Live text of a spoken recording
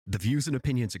The views and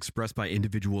opinions expressed by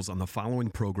individuals on the following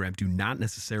program do not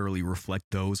necessarily reflect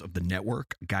those of the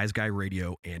network, Guys Guy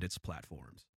Radio, and its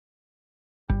platforms.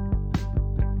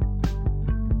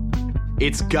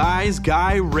 It's Guys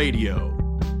Guy Radio.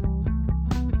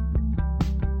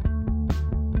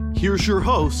 Here's your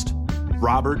host,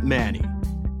 Robert Manny.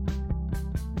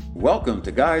 Welcome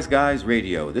to Guys Guys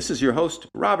Radio. This is your host,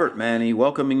 Robert Manny,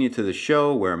 welcoming you to the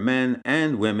show where men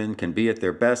and women can be at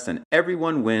their best and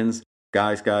everyone wins.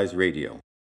 Guys Guys Radio.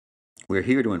 We're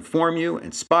here to inform you,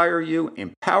 inspire you,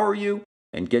 empower you,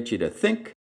 and get you to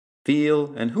think,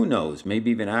 feel, and who knows, maybe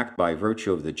even act by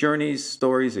virtue of the journeys,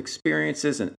 stories,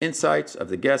 experiences, and insights of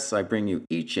the guests I bring you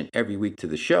each and every week to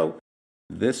the show.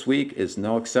 This week is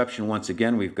no exception. Once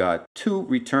again, we've got two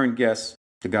return guests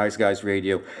to Guys Guys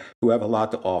Radio who have a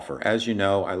lot to offer. As you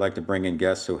know, I like to bring in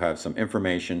guests who have some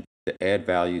information to add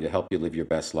value to help you live your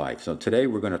best life. So today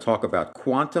we're going to talk about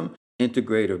quantum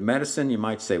integrative medicine. You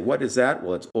might say, what is that?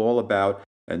 Well, it's all about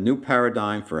a new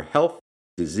paradigm for health,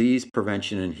 disease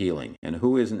prevention, and healing. And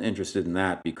who isn't interested in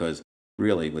that? Because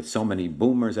really, with so many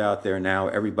boomers out there now,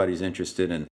 everybody's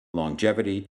interested in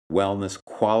longevity, wellness,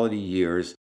 quality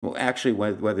years. Well, actually,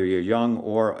 whether you're young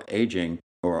or aging,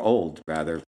 or old,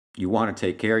 rather, you want to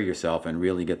take care of yourself and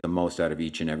really get the most out of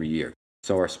each and every year.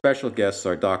 So our special guests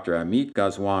are Dr. Amit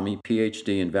Goswami,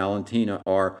 PhD, and Valentina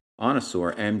R.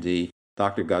 Anasor, MD.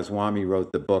 Dr. Goswami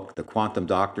wrote the book, The Quantum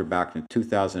Doctor, back in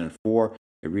 2004.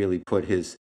 It really put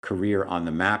his career on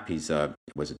the map. He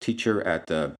was a teacher at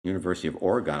the University of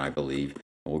Oregon, I believe.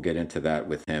 We'll get into that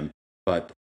with him.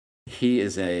 But he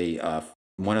is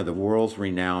one of the world's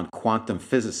renowned quantum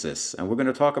physicists. And we're going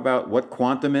to talk about what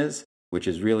quantum is, which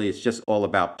is really, it's just all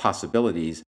about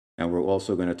possibilities. And we're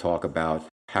also going to talk about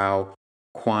how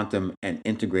quantum and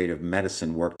integrative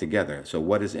medicine work together. So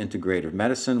what is integrative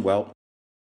medicine? Well,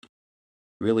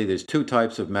 really, there's two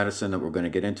types of medicine that we're going to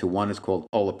get into. One is called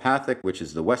allopathic, which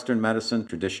is the Western medicine,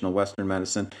 traditional Western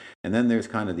medicine. And then there's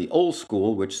kind of the old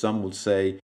school, which some would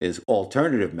say is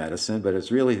alternative medicine, but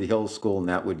it's really the old school, and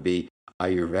that would be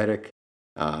Ayurvedic,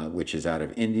 which is out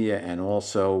of India and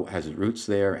also has roots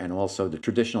there, and also the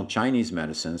traditional Chinese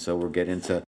medicine. So we'll get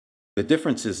into the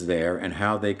differences there and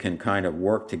how they can kind of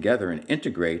work together and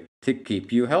integrate to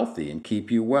keep you healthy and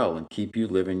keep you well and keep you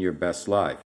living your best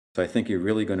life. So I think you're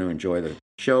really going to enjoy the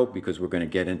show because we're going to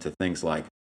get into things like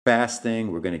fasting.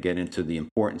 We're going to get into the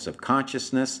importance of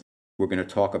consciousness. We're going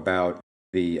to talk about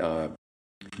the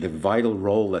vital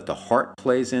role that the heart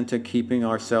plays into keeping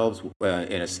ourselves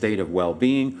in a state of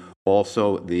well-being.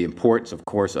 Also, the importance, of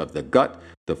course, of the gut,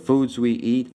 the foods we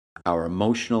eat, our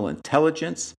emotional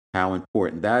intelligence, how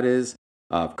important that is,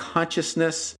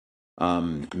 consciousness,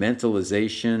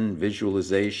 mentalization,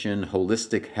 visualization,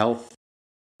 holistic health,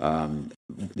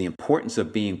 the importance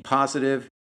of being positive.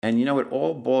 And, you know, it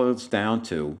all boils down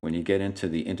to, when you get into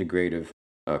the integrative,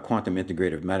 quantum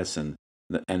integrative medicine,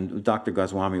 and Dr.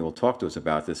 Goswami will talk to us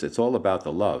about this, it's all about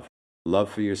the love.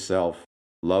 Love for yourself,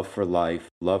 love for life,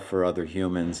 love for other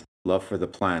humans, love for the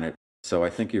planet. So I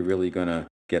think you're really going to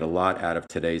get a lot out of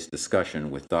today's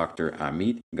discussion with Dr.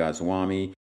 Amit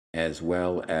Goswami, as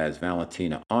well as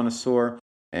Valentina Anasor,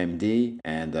 MD,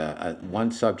 and one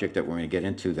subject that we're going to get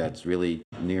into that's really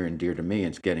near and dear to me, and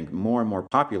it's getting more and more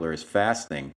popular, is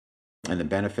fasting and the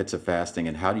benefits of fasting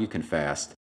and how you can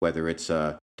fast, whether it's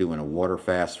doing a water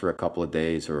fast for a couple of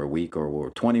days or a week or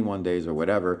 21 days or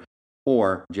whatever,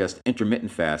 or just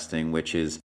intermittent fasting, which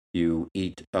is you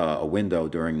eat a window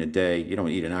during the day. You don't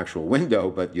eat an actual window,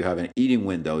 but you have an eating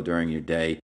window during your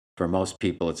day. For most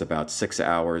people, it's about 6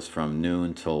 hours from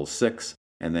noon till 6.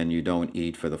 And then you don't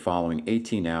eat for the following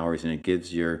 18 hours, and it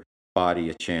gives your body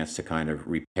a chance to kind of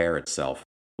repair itself.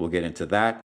 We'll get into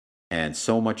that and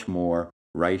so much more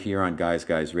right here on Guys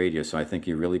Guys Radio. So I think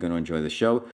you're really going to enjoy the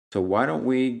show. So why don't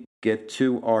we get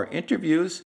to our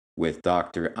interviews with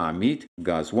Dr. Amit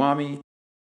Goswami,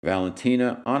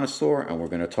 Valentina Anasor, and we're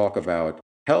going to talk about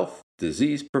health,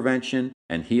 disease prevention,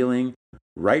 and healing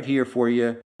right here for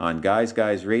you on Guys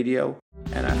Guys Radio,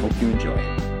 and I hope you enjoy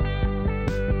it.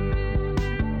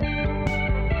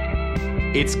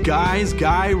 It's Guys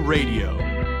Guy Radio.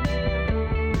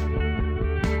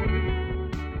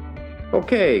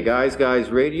 Okay, Guys Guys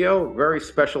Radio, very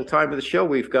special time of the show.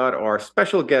 We've got our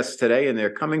special guests today, and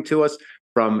they're coming to us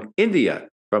from India,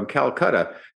 from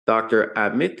Calcutta, Dr.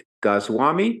 Amit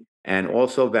Goswami and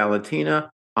also Valentina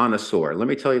Anasor. Let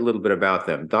me tell you a little bit about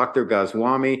them. Dr.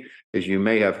 Goswami, as you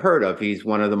may have heard of, he's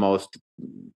one of the most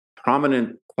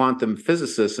prominent quantum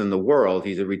physicists in the world.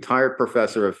 He's a retired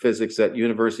professor of physics at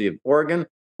University of Oregon,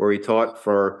 where he taught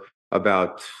for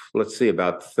about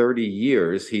 30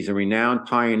 years. He's a renowned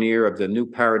pioneer of the new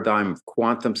paradigm of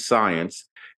quantum science.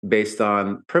 based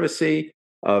on privacy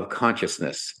of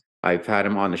consciousness. I've had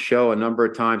him on the show a number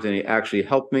of times, and he actually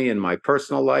helped me in my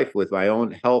personal life with my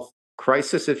own health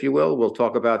crisis, if you will. We'll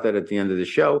talk about that at the end of the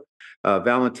show.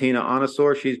 Valentina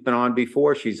Onasor, she's been on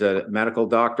before. She's a medical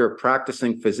doctor,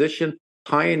 practicing physician,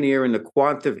 pioneer in the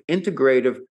quantum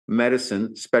integrative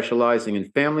medicine, specializing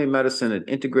in family medicine and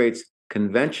integrates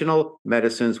conventional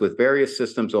medicines with various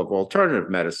systems of alternative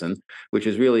medicine, which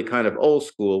is really kind of old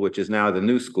school, which is now the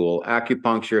new school: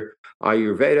 acupuncture,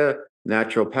 Ayurveda,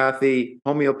 naturopathy,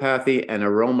 homeopathy, and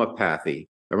aromatherapy,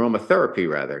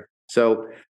 rather. So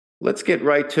let's get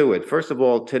right to it. First of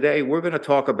all, today we're going to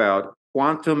talk about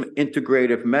quantum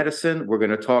integrative medicine. We're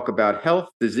going to talk about health,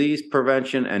 disease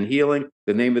prevention, and healing.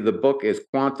 The name of the book is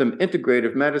Quantum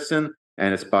Integrative Medicine,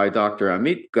 and it's by Dr.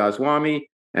 Amit Goswami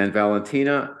and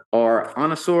Valentina R.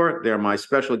 Onasor. They're my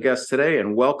special guests today,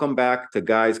 and welcome back to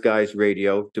Guys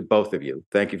Radio to both of you.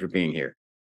 Thank you for being here.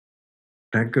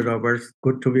 Thank you, Robert.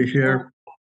 Good to be here.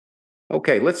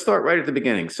 Okay, let's start right at the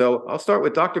beginning. So I'll start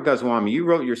with Dr. Goswami. You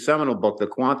wrote your seminal book, The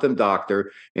Quantum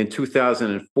Doctor, in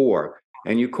 2004,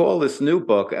 and you call this new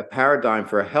book a paradigm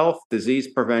for health, disease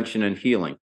prevention, and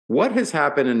healing. What has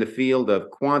happened in the field of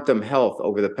quantum health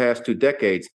over the past 2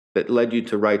 decades that led you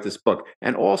to write this book?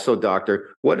 And also,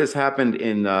 doctor, what has happened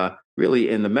in really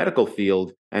in the medical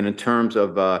field and in terms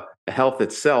of health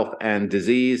itself and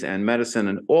disease and medicine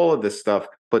and all of this stuff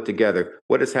put together?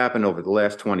 What has happened over the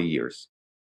last 20 years?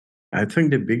 I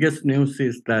think the biggest news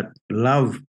is that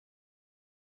love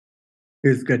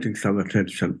is getting some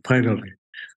attention, finally.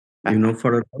 You know,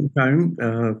 for a long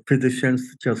time,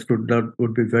 physicians just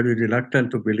would be very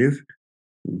reluctant to believe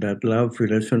that love,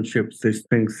 relationships, these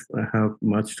things have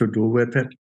much to do with it.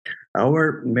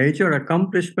 Our major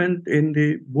accomplishment in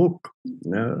the book,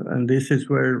 and this is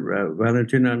where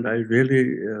Valentina and I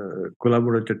really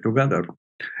collaborated together,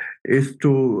 is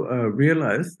to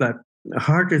realize that the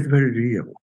heart is very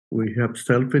real. We have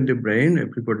self in the brain,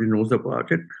 everybody knows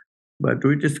about it, but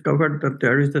we discovered that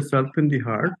there is a self in the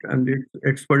heart, and it's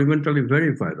experimentally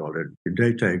verified already. The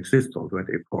data exists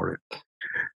already for it.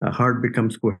 The heart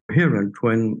becomes coherent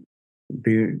when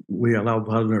we allow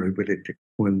vulnerability,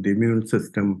 when the immune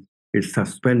system is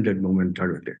suspended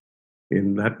momentarily.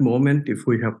 In that moment, if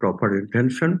we have proper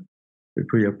intention, if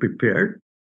we are prepared,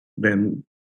 then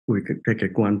we can take a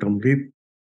quantum leap,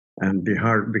 and the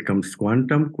heart becomes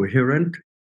quantum coherent.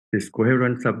 This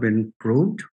coherence have been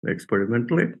proved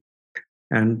experimentally.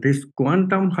 And this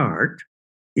quantum heart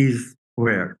is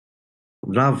where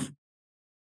love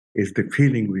is the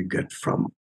feeling we get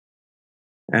from.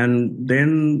 And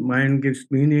then mind gives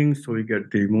meaning, so we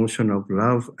get the emotion of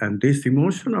love. And this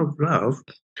emotion of love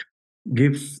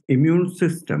gives immune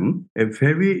system a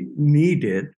very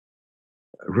needed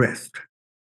rest.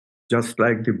 Just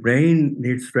like the brain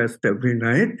needs rest every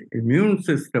night, immune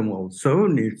system also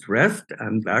needs rest,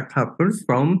 and that happens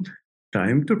from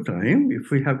time to time.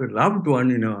 If we have a loved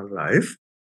one in our life,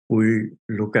 we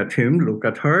look at him, look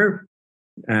at her,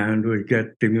 and we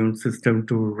get the immune system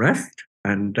to rest,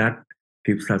 and that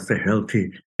gives us a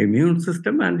healthy immune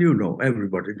system. And you know,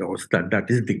 everybody knows that that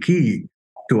is the key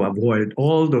to avoid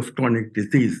all those chronic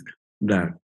disease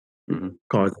that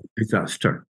cause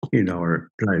disaster in our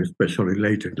life, especially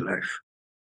late in life.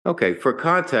 Okay, for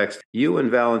context, you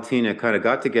and Valentina kind of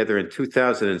got together in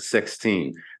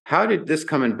 2016. How did this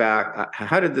come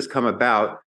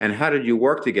about, and how did you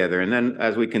work together? And then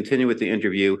as we continue with the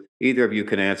interview, either of you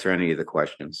can answer any of the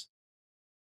questions.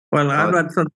 Well, I'll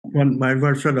answer my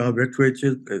version of it, which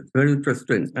is very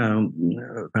interesting.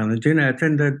 Valentina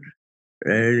attended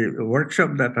a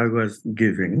workshop that I was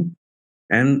giving,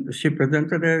 and she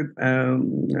presented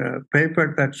a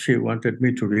paper that she wanted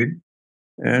me to read.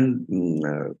 And,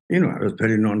 you know, I was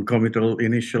very non-committal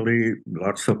initially.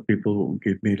 Lots of people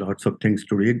give me lots of things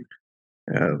to read.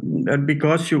 And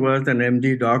because she was an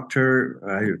MD doctor,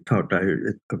 I thought I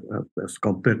was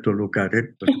compelled to look at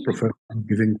it,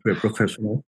 giving to a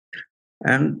professional.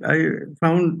 And I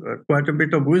found quite a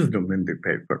bit of wisdom in the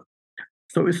paper.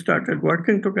 So we started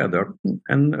working together,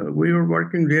 and we were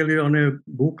working really on a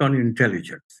book on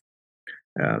intelligence.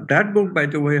 That book, by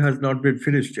the way, has not been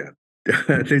finished yet.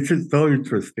 This is so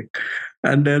interesting.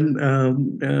 And then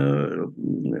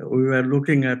we were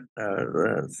looking at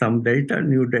some data,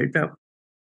 new data,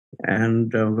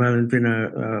 and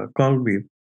Valentina called me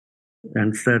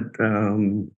and said,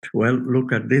 well,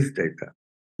 look at this data,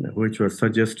 which was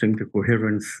suggesting the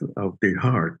coherence of the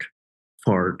heart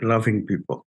for loving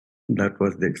people. That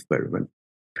was the experiment.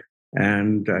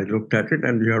 And I looked at it,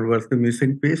 and here was the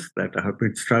missing piece that I have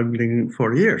been struggling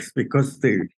for years, because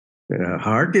the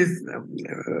heart is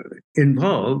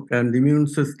involved and the immune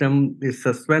system is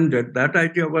suspended. That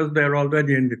idea was there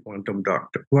already in the quantum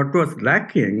doctrine. What was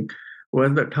lacking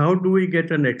was that how do we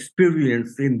get an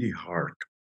experience in the heart?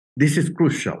 This is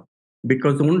crucial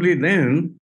because only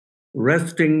then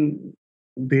resting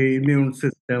the immune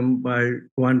system by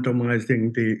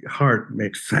quantumizing the heart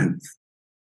makes sense.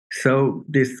 So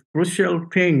this crucial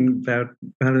thing that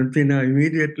Valentina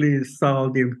immediately saw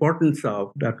the importance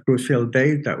of, that crucial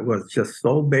data was just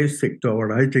so basic to our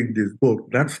writing this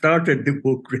book. That started the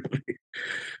book, really.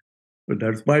 But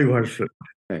that's my version.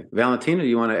 Okay. Valentina, do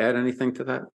you want to add anything to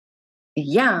that?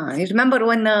 Yeah, I remember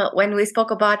when we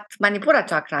spoke about Manipura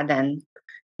chakra then,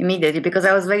 immediately, because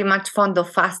I was very much fond of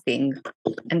fasting.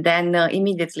 And then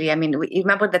immediately, I mean,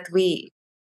 remember that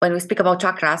when we speak about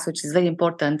chakras, which is very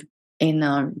important in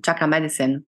chakra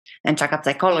medicine and chakra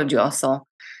psychology also.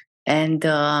 And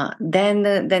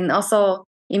then also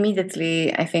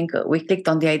immediately, I think we clicked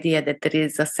on the idea that there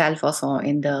is a self also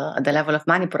in the level of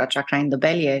Manipura chakra in the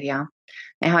belly area.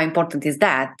 And how important is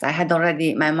that? I had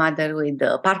already my mother with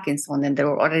Parkinson, and they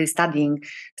were already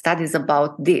studies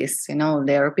about this. You know,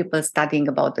 there are people studying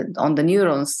about on the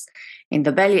neurons in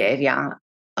the belly area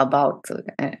about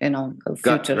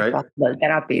future possible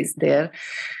therapies there.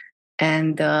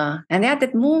 And yeah,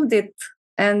 that moved it.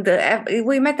 And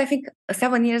we met, I think,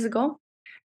 7 years ago.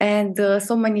 And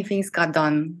so many things got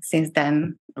done since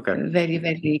then. Okay. Very,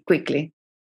 very quickly.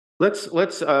 Let's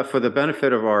for the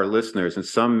benefit of our listeners, and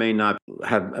some may not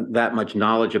have that much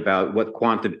knowledge about what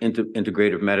quantum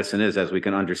integrative medicine is, as we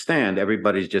can understand,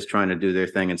 everybody's just trying to do their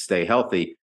thing and stay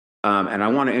healthy. And I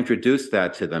want to introduce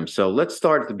that to them. So let's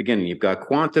start at the beginning. You've got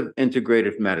quantum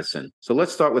integrative medicine. So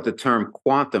let's start with the term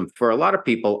quantum. For a lot of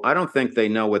people, I don't think they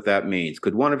know what that means.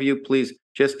 Could one of you please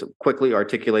just quickly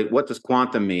articulate what does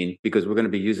quantum mean? Because we're going to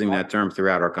be using that term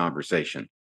throughout our conversation.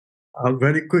 I'll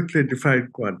very quickly define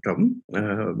quantum.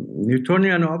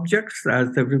 Newtonian objects,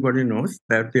 as everybody knows,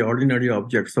 they're the ordinary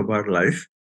objects of our life.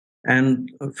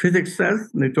 And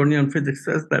Newtonian physics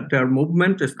says that their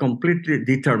movement is completely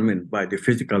determined by the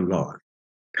physical laws.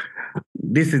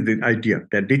 This is the idea,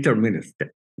 that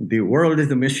deterministic. The world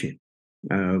is a machine.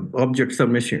 Objects are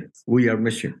machines. We are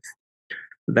machines.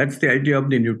 That's the idea of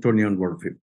the Newtonian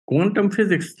worldview. Quantum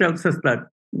physics tells us that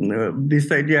this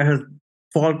idea has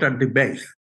fault at the base,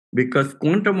 because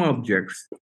quantum objects,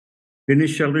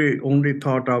 initially only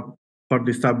thought of for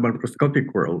the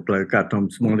submicroscopic world, like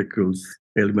atoms, molecules,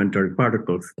 elementary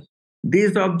particles.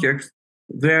 These objects,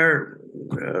 they're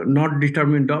not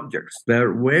determined objects.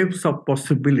 They're waves of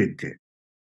possibility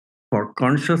for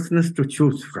consciousness to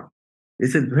choose from.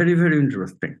 This is very, very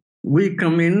interesting. We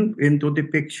come into the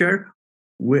picture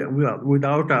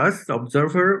without us,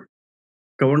 observer,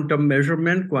 quantum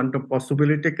measurement, quantum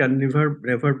possibility can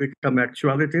never become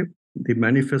actuality. The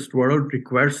manifest world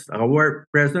requires our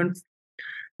presence.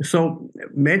 So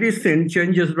medicine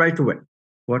changes right away.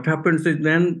 What happens is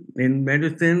then in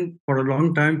medicine, for a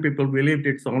long time, people believed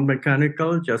it's all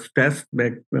mechanical, just test,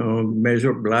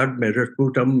 measure blood, measure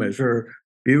sputum, measure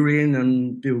urine,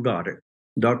 and you got it.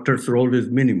 Doctor's role is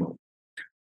minimal.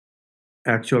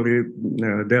 Actually,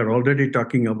 they're already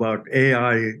talking about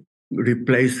AI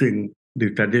replacing the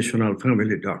traditional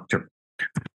family doctor.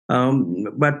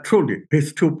 But truly,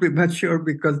 it's too premature,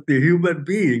 because the human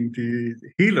being, the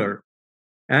healer,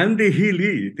 and the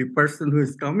healee, the person who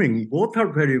is coming, both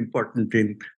are very important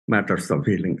in matters of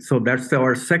healing. So that's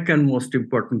our second most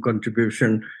important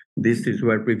contribution. This is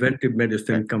where preventive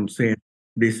medicine comes in.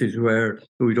 This is where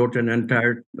we wrote an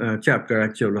entire chapter.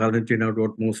 Actually, Valentina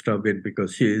wrote most of it,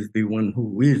 because she is the one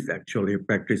who is actually a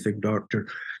practicing doctor,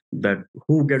 that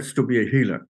who gets to be a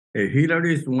healer. A healer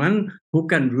is one who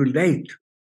can relate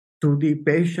to the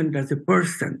patient as a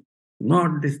person,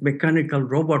 not this mechanical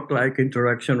robot-like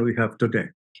interaction we have today.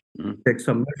 Take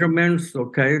some measurements,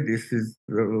 okay, this is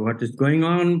what is going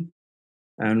on,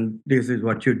 and this is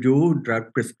what you do,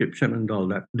 drug prescription and all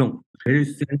that. No,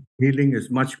 healing is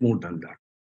much more than that.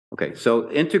 Okay, so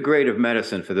integrative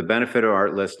medicine, for the benefit of our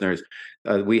listeners,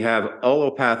 we have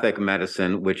allopathic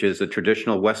medicine, which is a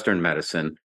traditional Western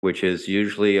medicine, which is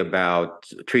usually about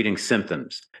treating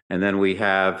symptoms. And then we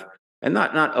have, and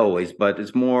not always, but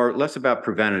it's less about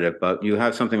preventative, but you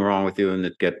have something wrong with you and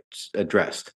it gets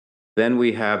addressed. Then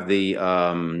we have the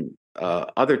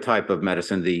other type of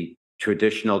medicine, the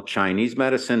traditional Chinese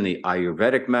medicine, the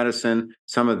Ayurvedic medicine,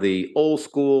 some of the old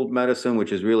school medicine,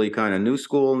 which is really kind of new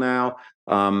school now.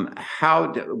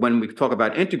 When we talk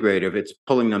about integrative, it's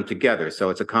pulling them together. So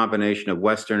it's a combination of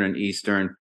Western and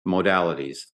Eastern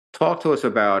modalities. Talk to us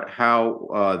about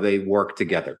how they work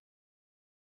together.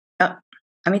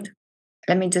 Amit,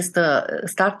 let me just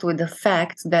start with the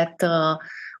fact that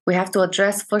we have to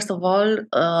address, first of all,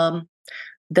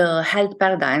 the health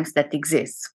paradigms that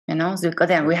exist. So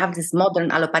then we have this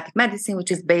modern allopathic medicine,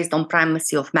 which is based on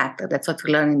primacy of matter. That's what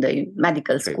we learn in the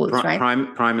medical schools, right?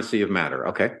 Primacy of matter,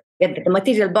 okay. The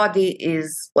material body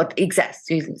is what exists.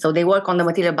 So they work on the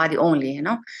material body only,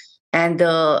 and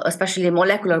especially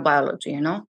molecular biology,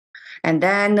 And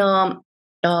then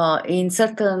in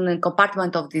certain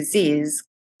compartment of disease,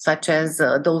 such as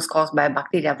those caused by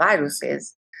bacteria,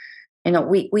 viruses,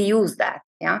 we use that,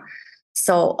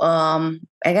 So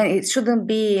again, it shouldn't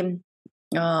be.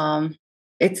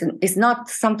 It's not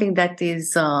something that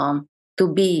is to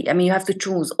be. I mean, you have to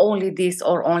choose only this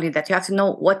or only that. You have to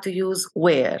know what to use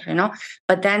where,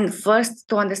 But then first,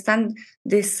 to understand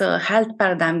this health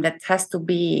paradigm that has to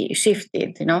be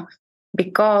shifted,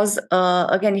 Because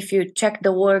again, if you check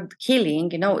the word healing,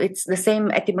 it's the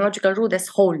same etymological root as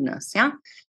wholeness,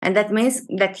 And that means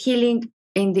that healing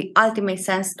in the ultimate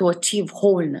sense to achieve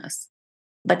wholeness.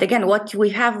 But again, what we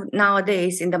have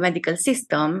nowadays in the medical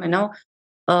system,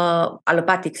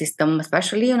 allopathic system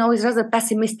especially, is rather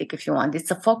pessimistic, if you want.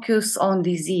 It's a focus on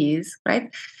disease,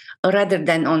 right, rather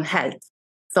than on health.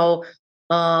 So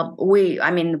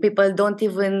people don't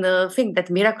even think that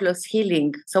miraculous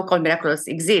healing, so-called miraculous,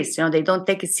 exists. They don't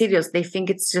take it serious. They think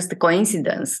it's just a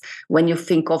coincidence when you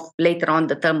think of later on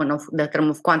the term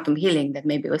of quantum healing that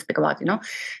maybe we'll speak about,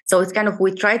 So it's kind of,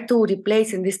 we try to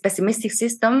replace in this pessimistic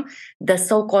system the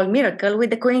so-called miracle with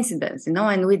the coincidence,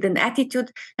 and with an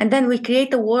attitude. And then we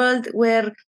create a world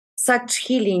where such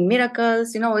healing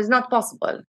miracles, is not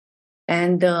possible.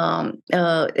 And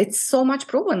it's so much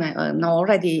proven now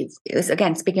already.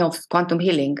 Again, speaking of quantum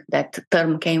healing, that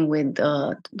term came with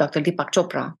Dr. Deepak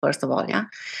Chopra, first of all,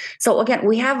 So again,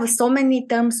 we have so many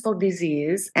terms for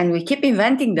disease, and we keep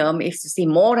inventing them if you see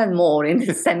more and more in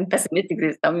this pessimistic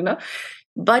system,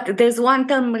 But there's one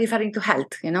term referring to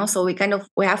health, So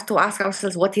we have to ask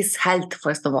ourselves, what is health,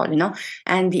 first of all,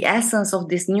 And the essence of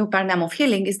this new paradigm of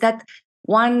healing is that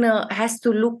one has to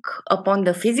look upon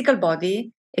the physical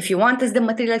body, if you want, as the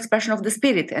material expression of the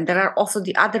spirit. And there are also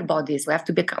the other bodies. We have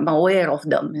to become aware of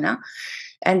them,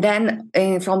 And then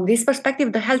from this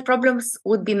perspective, the health problems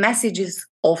would be messages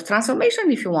of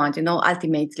transformation, if you want,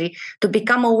 ultimately, to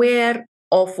become aware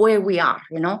of where we are,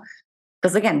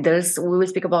 Because again, we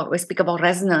speak about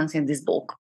resonance in this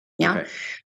book. Okay.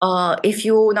 If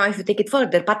you take it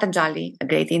further, Patanjali, a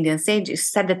great Indian sage,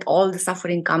 said that all the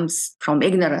suffering comes from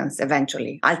ignorance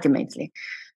eventually, ultimately.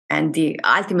 And the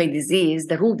ultimate disease,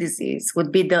 the root disease, would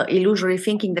be the illusory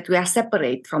thinking that we are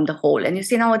separate from the whole. And you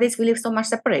see, nowadays we live so much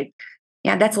separate.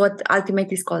 That's what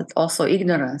ultimately is called also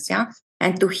ignorance.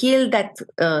 And to heal that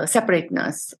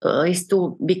separateness is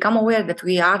to become aware that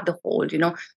we are the whole,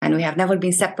 and we have never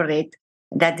been separate,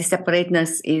 that the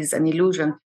separateness is an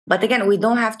illusion. But again, we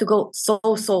don't have to go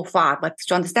so far, but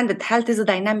to understand that health is a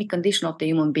dynamic condition of the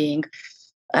human being.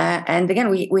 And again,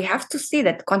 we have to see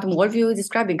that quantum worldview is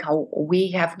describing how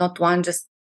we have not one, just,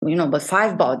 but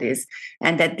 5 bodies.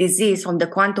 And that disease from the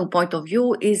quantum point of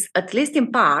view is at least in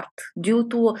part due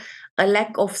to a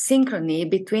lack of synchrony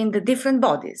between the different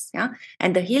bodies.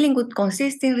 And the healing would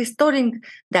consist in restoring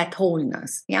that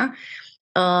wholeness.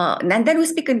 And then we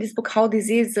speak in this book how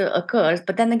disease occurs.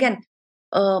 But then again,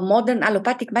 modern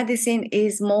allopathic medicine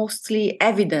is mostly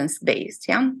evidence-based,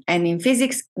 And in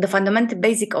physics, the fundamental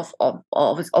basic of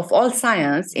all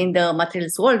science in the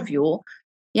materialist worldview,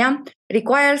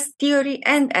 requires theory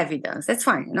and evidence. That's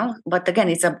fine, But again,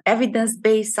 it's an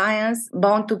evidence-based science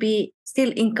bound to be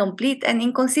still incomplete and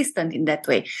inconsistent in that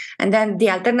way. And then the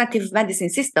alternative medicine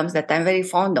systems that I'm very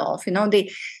fond of,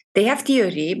 they have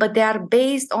theory, but they are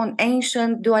based on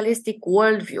ancient dualistic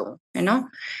worldview,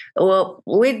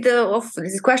 with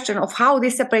this question of how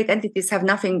these separate entities having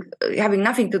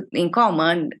nothing in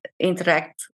common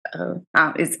interact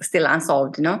is still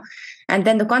unsolved, And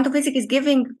then the quantum physics is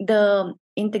giving the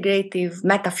integrative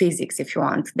metaphysics, if you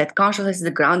want, that consciousness is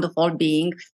the ground of all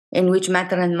being, in which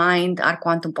matter and mind are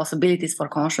quantum possibilities for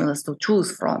consciousness to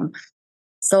choose from.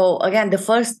 So again, the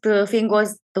first thing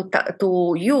was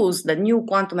to use the new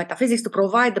quantum metaphysics to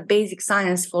provide the basic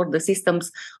science for the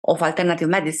systems of alternative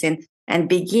medicine and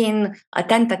begin a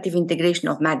tentative integration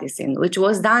of medicine, which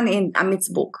was done in Amit's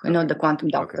book, The Quantum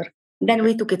Doctor. Okay. Then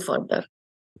we took it further.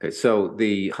 Okay, so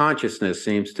the consciousness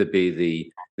seems to be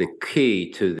the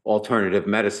key to alternative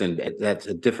medicine. That's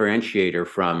a differentiator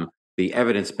from the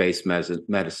evidence-based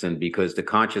medicine, because the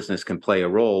consciousness can play a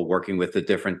role working with the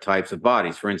different types of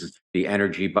bodies. For instance, the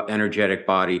energetic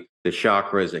body, the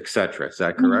chakras, etc. Is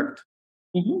that correct?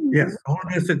 Mm-hmm. Yes,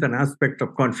 wholeness is an aspect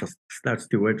of consciousness. That's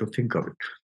the way to think of it.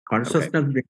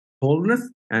 Consciousness being wholeness,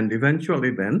 and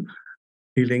eventually then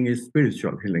healing is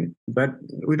spiritual healing. But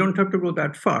we don't have to go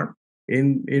that far.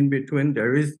 In between,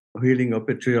 there is healing of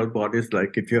material bodies.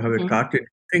 Like if you have a cut in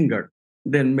finger,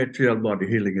 then material body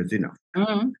healing is enough.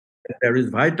 There is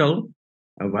vital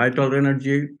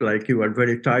energy, like you are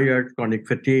very tired, chronic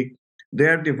fatigue.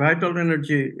 There, the vital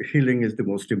energy healing is the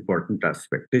most important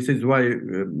aspect. This is why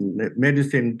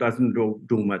medicine doesn't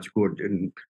do much good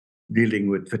in dealing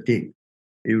with fatigue.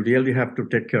 You really have to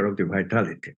take care of the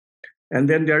vitality. And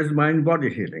then there is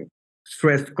mind-body healing,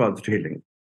 stress-caused healing.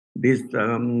 This,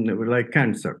 like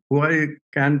cancer. Why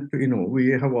can't, we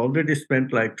have already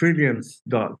spent like $1 trillion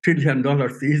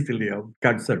easily on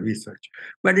cancer research,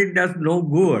 but it does no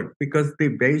good because the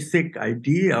basic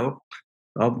idea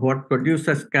of what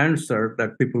produces cancer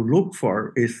that people look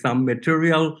for is some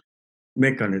material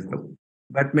mechanism.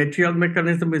 But material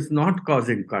mechanism is not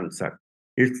causing cancer.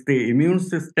 It's the immune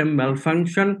system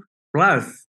malfunction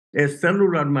plus a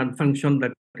cellular malfunction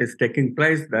that is taking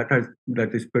place that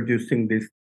is producing these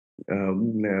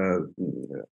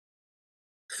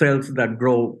cells that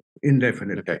grow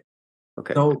indefinitely.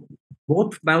 Okay. So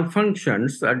both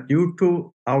malfunctions are due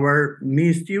to our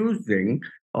misusing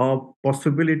of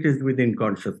possibilities within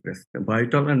consciousness,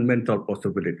 vital and mental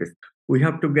possibilities. We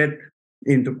have to get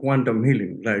into quantum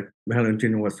healing, like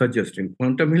Valentino was suggesting.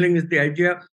 Quantum healing is the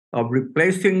idea of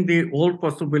replacing the old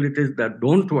possibilities that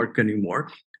don't work anymore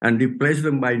and replace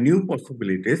them by new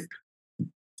possibilities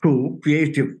through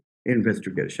creative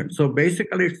investigation. So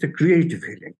basically, it's a creative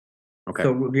healing. Okay.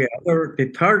 So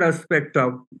the third aspect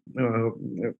of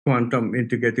quantum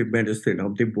integrative medicine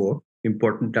of the book,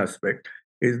 important aspect,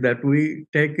 is that we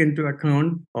take into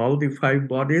account all the 5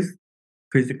 bodies: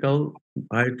 physical,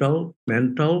 vital,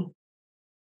 mental,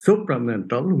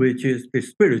 supramental, which is the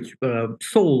spiritual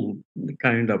soul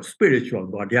kind of spiritual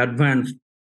body, advanced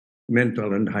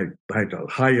mental and vital,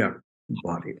 higher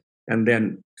body, and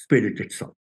then spirit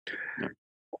itself. Yeah.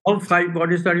 All 5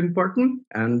 bodies are important,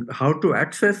 and how to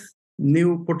access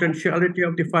new potentiality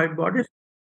of the 5 bodies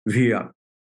via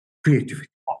creativity,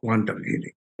 quantum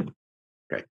healing.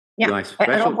 Okay. Yeah,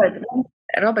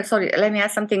 Robert, sorry, let me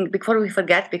ask something before we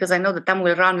forget, because I know the time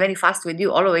will run very fast with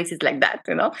you. Always it's like that,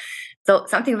 So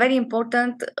something very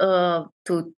important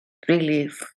to really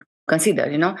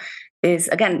consider, is,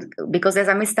 again, because as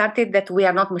Amit started, that we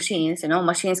are not machines,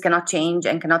 machines cannot change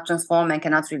and cannot transform and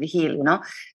cannot really heal,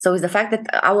 So it's the fact that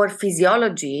our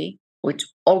physiology, which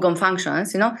organ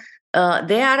functions,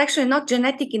 they are actually not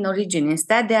genetic in origin.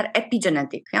 Instead, they are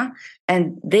epigenetic,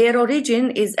 and their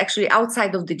origin is actually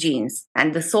outside of the genes,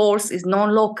 and the source is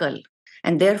non-local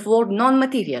and therefore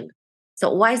non-material. So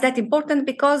why is that important?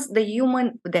 Because the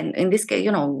human, then in this case,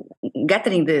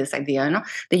 gathering this idea,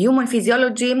 the human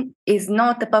physiology is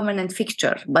not a permanent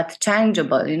fixture, but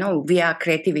changeable, via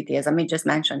creativity, as Amit just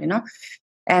mentioned,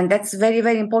 And that's very,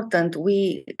 very important.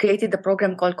 We created a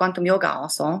program called Quantum Yoga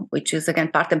also, which is,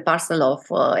 again, part and parcel of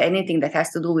anything that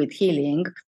has to do with healing.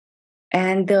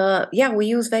 And we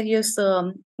use various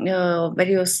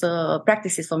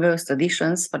practices from various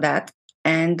traditions for that.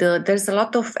 And there's a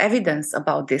lot of evidence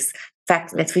about this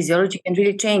fact that physiology can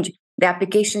really change. The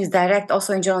application is direct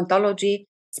also in gerontology,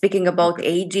 speaking about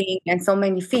aging and so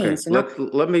many things.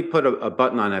 Let me put a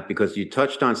button on that, because you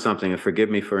touched on something, and forgive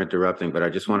me for interrupting, but I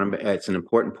just want to, it's an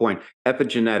important point,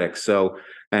 epigenetics. So,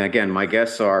 and again, my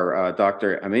guests are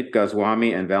Dr. Amit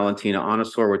Goswami and Valentina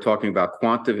Onosor. We're talking about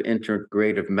quantum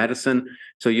integrative medicine.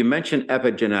 So you mentioned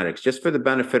epigenetics, just for the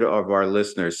benefit of our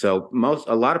listeners. So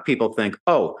a lot of people think,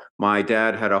 oh, my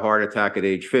dad had a heart attack at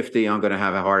age 50. I'm going to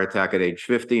have a heart attack at age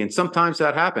 50. And sometimes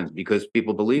that happens because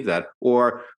people believe that.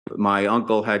 Or my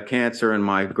uncle had cancer and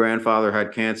my grandfather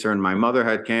had cancer and my mother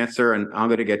had cancer and I'm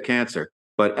going to get cancer.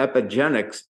 But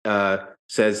epigenetics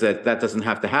says that doesn't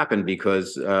have to happen,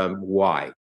 because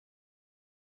why?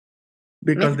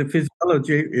 Because the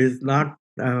physiology is not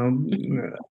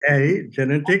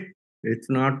genetic. It's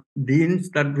not genes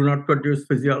that do not produce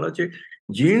physiology.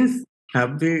 Genes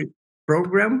have the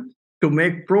program to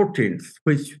make proteins,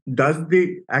 which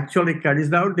actually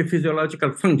carries out the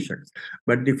physiological functions.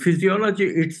 But the physiology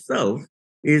itself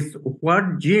is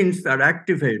what genes are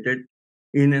activated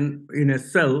in a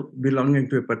cell belonging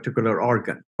to a particular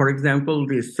organ. For example,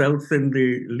 the cells in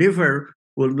the liver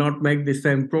will not make the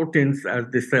same proteins as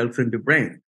the cells in the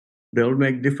brain. They'll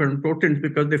make different proteins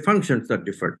because the functions are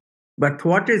different. But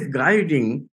what is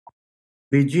guiding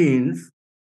the genes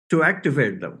to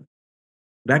activate them?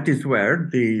 That is where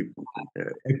the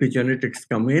epigenetics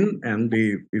come in, and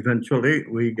eventually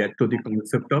we get to the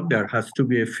concept of there has to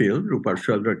be a field, Rupert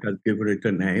Sheldrake has given it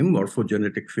a name,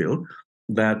 morphogenetic field,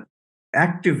 that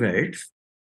activates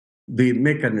the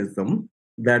mechanism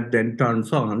that then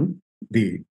turns on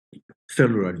the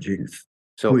cellular genes.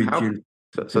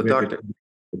 So Doctor,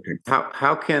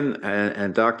 how can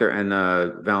and Doctor and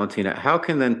Valentina, how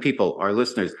can then people, our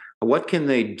listeners, what can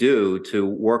they do to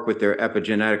work with their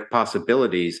epigenetic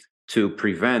possibilities to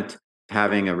prevent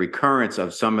having a recurrence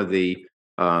of some of the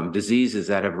diseases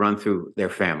that have run through their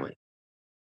family?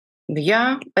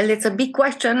 Yeah, well, it's a big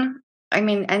question. I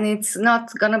mean, and it's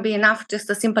not going to be enough just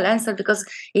a simple answer because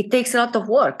it takes a lot of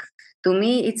work. To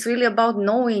me, it's really about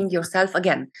knowing yourself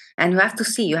again. And you have to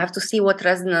see what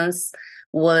resonance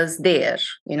was there,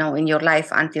 in your life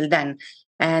until then.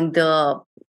 And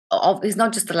it's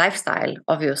not just a lifestyle,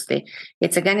 obviously.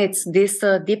 It's this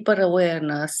deeper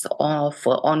awareness of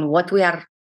on what we are,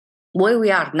 where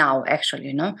we are now,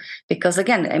 actually, because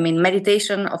again, I mean,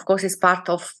 meditation, of course, is part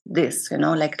of this,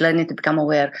 like learning to become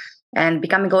aware and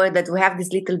becoming aware that we have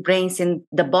these little brains in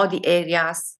the body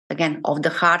areas, again, of the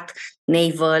heart,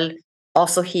 navel,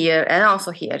 also here and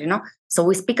also here, So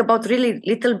we speak about really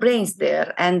little brains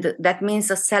there, and that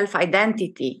means a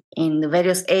self-identity in the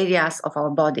various areas of our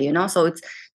body, So it's,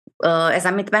 as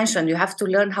Amit mentioned, you have to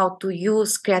learn how to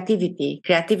use creativity,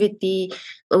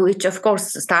 which of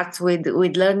course starts with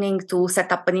learning to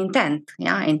set up an intent,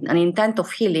 an intent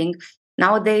of healing.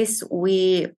 Nowadays,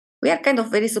 we are kind of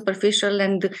very superficial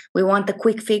and we want a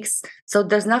quick fix. So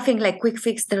there's nothing like quick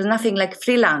fix. There's nothing like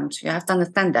free lunch. You have to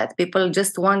understand that. People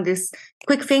just want this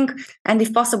quick thing. And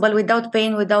if possible, without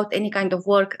pain, without any kind of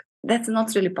work, that's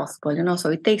not really possible,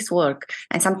 so it takes work.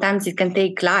 And sometimes it can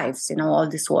take lives, all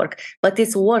this work, but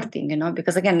it's worth it,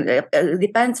 because again, it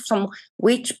depends from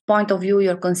which point of view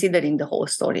you're considering the whole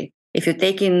story. If you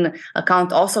take in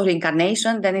account also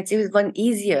reincarnation, then it's even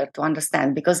easier to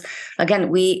understand because again,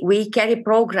 we carry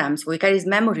programs, we carry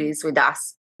memories with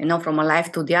us, from a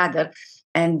life to the other.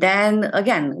 And then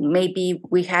again, maybe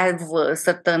we have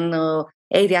certain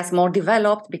areas more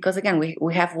developed because again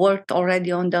we have worked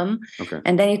already on them. Okay.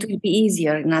 And then it will be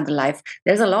easier in another life.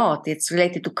 There's a lot, it's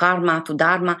related to karma, to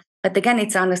dharma, but again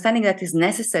it's understanding that is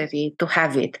necessary to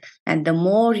have it. And the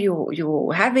more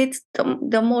you have it,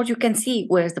 the more you can see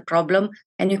where's the problem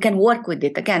and you can work with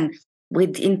it again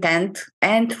with intent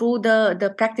and through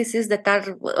the practices that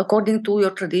are according to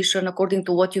your tradition, according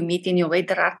to what you meet in your way.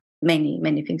 There are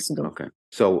many things to do. Okay.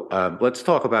 So let's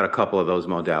talk about a couple of those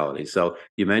modalities. So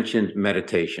you mentioned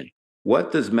meditation.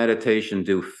 What does meditation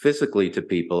do physically to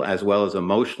people as well as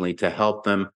emotionally to help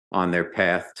them on their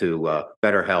path to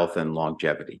better health and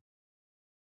longevity?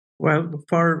 Well,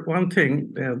 for one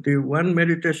thing, the one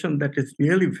meditation that is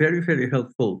really very, very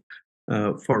helpful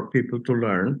for people to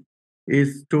learn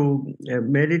is to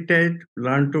meditate,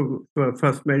 learn to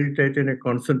first meditate in a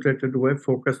concentrated way,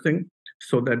 focusing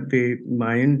so that the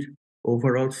mind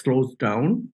overall slows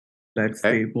down. That's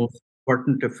the most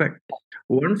important effect.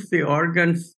 Once the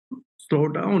organs slow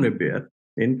down a bit,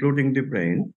 including the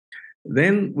brain,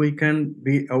 then we can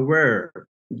be aware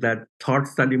that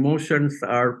thoughts and emotions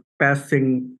are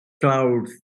passing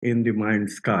clouds in the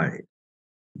mind sky.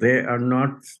 They are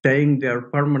not staying there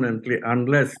permanently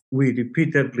unless we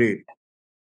repeatedly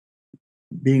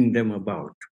bring them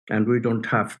about, and we don't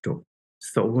have to.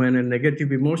 So when a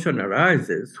negative emotion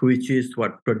arises, which is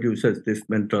what produces this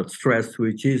mental stress,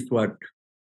 which is what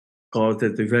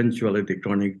causes eventually the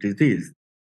chronic disease,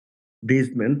 these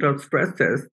mental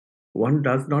stresses, one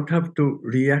does not have to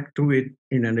react to it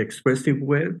in an expressive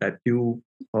way that you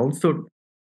also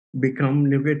become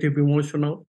negative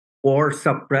emotional or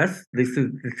suppress. This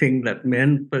is the thing that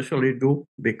men especially do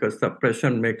because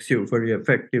suppression makes you very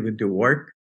effective in the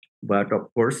work. But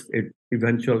of course, it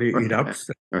eventually erupts.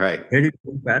 Right. Very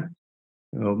bad.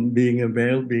 Being a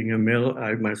male,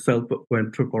 I myself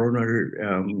went through coronary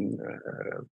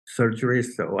surgery,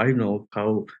 so I know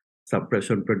how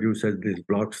suppression produces these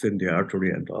blocks in the artery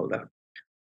and all that.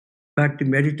 But the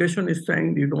meditation is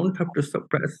saying you don't have to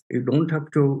suppress, you don't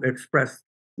have to express.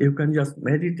 You can just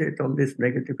meditate on these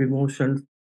negative emotions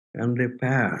and they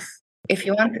pass. If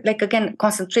you want, like again,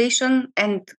 concentration,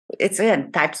 and it's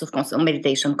again types of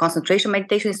meditation. Concentration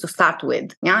meditation is to start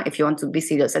with, if you want to be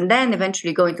serious, and then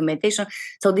eventually go into meditation.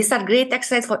 So these are great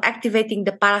exercises for activating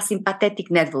the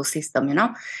parasympathetic nervous system,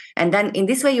 And then in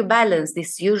this way, you balance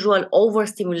this usual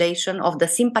overstimulation of the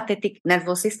sympathetic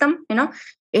nervous system,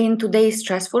 in today's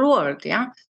stressful world,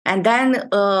 And then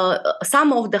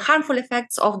some of the harmful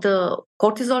effects of the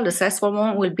cortisol, the stress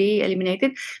hormone, will be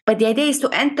eliminated. But the idea is to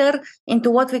enter into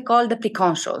what we call the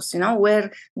preconscious,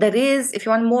 where there is, if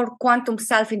you want, more quantum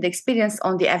self in the experience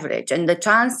on the average. And the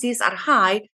chances are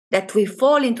high that we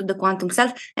fall into the quantum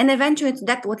self and eventually into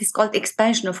that what is called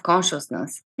expansion of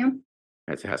consciousness.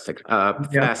 Fantastic.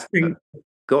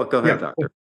 Go ahead,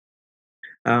 Doctor.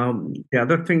 The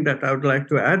other thing that I would like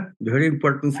to add, very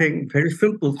important thing, very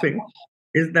simple thing,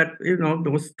 is that,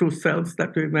 those two cells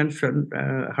that we mentioned,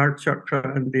 heart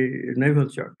chakra and the navel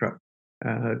chakra.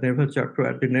 Navel chakra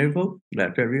at the navel,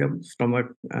 that area, stomach,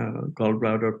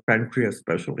 gallbladder, pancreas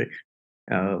especially,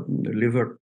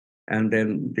 liver, and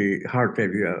then the heart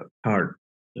area, heart,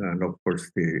 and of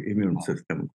course the immune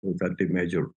system. Those are the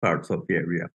major parts of the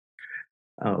area.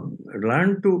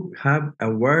 Learn to have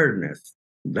awareness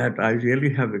that I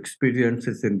really have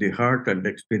experiences in the heart and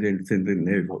experience in the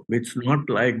navel. It's not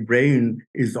like brain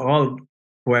is all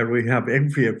where we have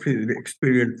every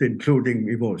experience, including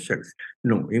emotions.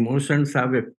 No, emotions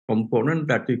have a component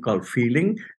that we call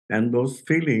feeling, and those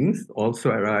feelings also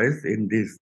arise in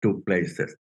these two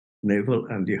places, navel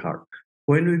and the heart.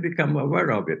 When we become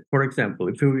aware of it, for example,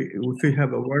 if we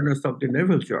have awareness of the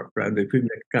navel chakra, and if we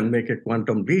can make a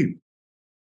quantum leap,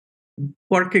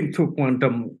 working through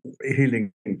quantum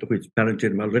healing, which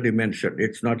Palantir already mentioned,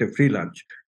 it's not a free lunch.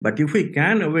 But if we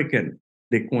can awaken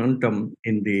the quantum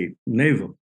in the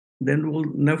navel, then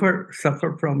we'll never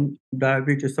suffer from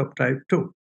diabetes of type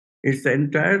 2. It's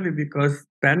entirely because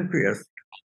pancreas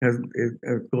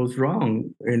goes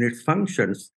wrong in its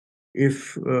functions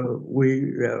if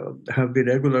we have the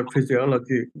regular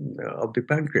physiology of the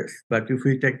pancreas. But if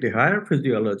we take the higher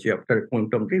physiology after a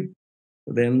quantum leap,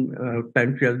 then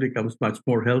pancreas becomes much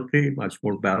more healthy, much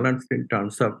more balanced in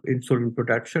terms of insulin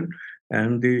production,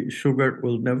 and the sugar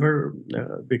will never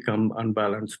become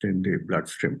unbalanced in the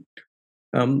bloodstream.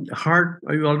 Heart,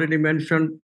 I already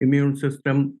mentioned, immune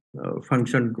system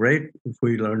function great if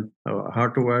we learn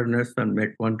heart awareness and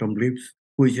make quantum leaps,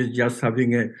 which is just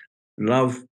having a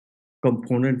love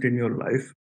component in your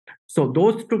life. So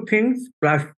those two things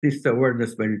plus this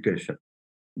awareness meditation.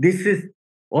 This is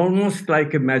almost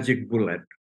like a magic bullet.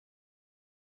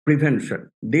 Prevention.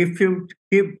 If you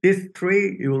keep these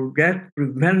three, you will get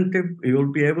preventive, you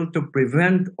will be able to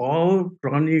prevent all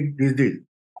chronic disease.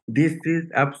 This is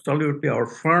absolutely our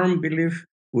firm belief.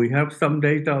 We have some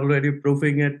data already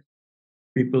proving it.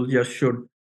 People just should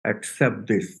accept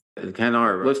this. Can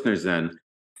our listeners then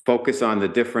focus on the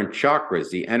different chakras,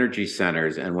 the energy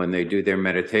centers, and when they do their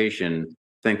meditation,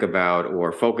 think about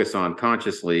or focus on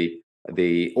consciously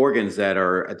the organs that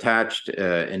are attached,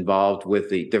 involved with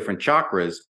the different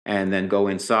chakras, and then go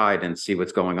inside and see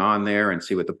what's going on there and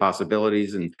see what the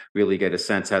possibilities and really get a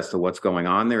sense as to what's going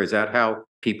on there? Is that how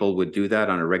people would do that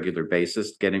on a regular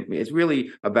basis? It's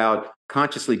really about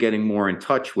consciously getting more in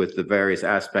touch with the various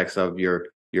aspects of your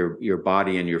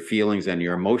body and your feelings and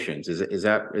your emotions. Is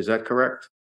that correct?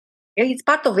 It's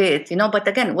part of it, but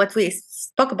again, what we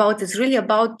talk about is really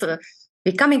about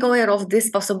becoming aware of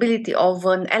this possibility of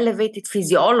an elevated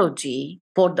physiology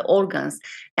for the organs.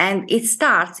 And it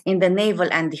starts in the navel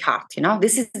and the heart.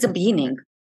 This is the beginning.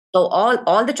 So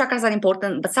all the chakras are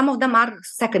important, but some of them are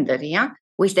secondary,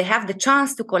 which they have the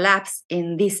chance to collapse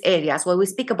in these areas where we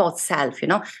speak about self,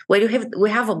 where we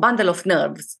have a bundle of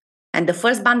nerves. And the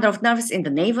first bundle of nerves in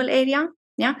the navel area.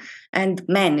 Yeah. And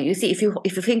men, you see, if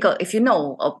you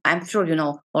know, I'm sure you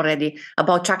know already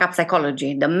about chakra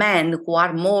psychology, the men who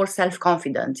are more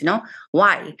self-confident,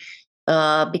 why?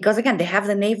 Because again, they have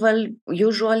the navel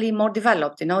usually more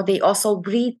developed, they also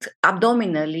breathe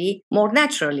abdominally more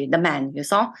naturally, the men, you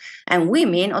saw. And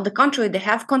women, on the contrary, they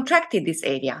have contracted this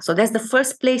area. So that's the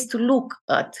first place to look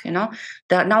at,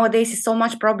 nowadays is so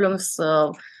much problems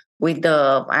with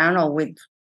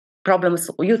problems,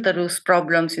 uterus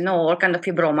problems, all kind of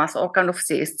fibromas, all kind of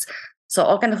cysts. So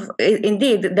all kind of,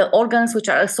 indeed, the organs which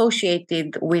are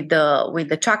associated with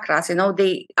the chakras,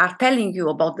 they are telling you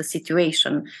about the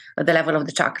situation at the level of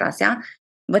the chakras, yeah.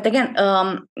 But again,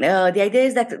 the idea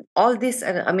is that all this,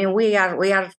 we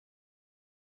are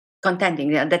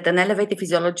contending that an elevated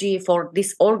physiology for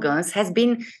these organs has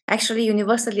been actually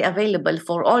universally available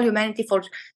for all humanity for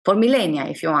millennia,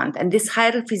 if you want. And this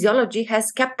higher physiology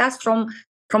has kept us from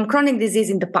chronic disease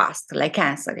in the past, like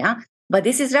cancer, yeah? But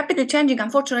this is rapidly changing,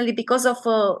 unfortunately, because of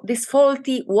this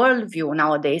faulty worldview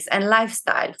nowadays and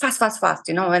lifestyle, fast,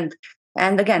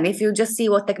 and again, if you just see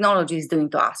what technology is doing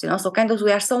to us, so kind of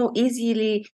we are so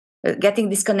easily getting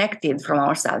disconnected from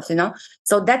ourselves,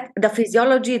 so that the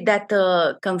physiology that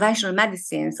conventional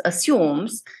medicines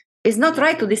assumes is not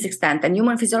right to this extent, and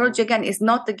human physiology, again, is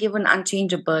not a given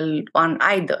unchangeable one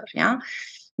either, yeah?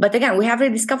 But again, we have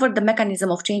rediscovered the mechanism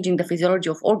of changing the physiology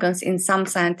of organs in some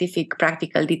scientific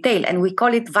practical detail, and we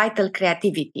call it vital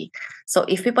creativity. So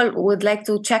if people would like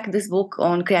to check this book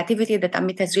on creativity that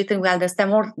Amit has written, we understand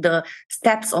more the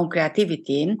steps on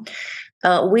creativity,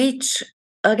 which,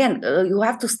 again, you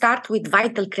have to start with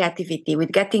vital creativity,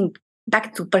 with getting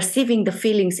back to perceiving the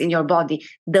feelings in your body.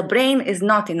 The brain is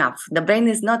not enough. The brain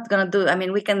is not going to do, I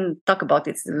mean, we can talk about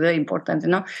it. It's very important,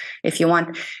 if you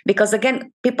want, because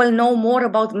again, people know more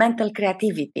about mental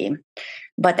creativity.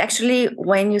 But actually,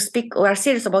 when you speak or are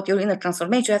serious about your inner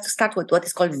transformation, you have to start with what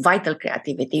is called vital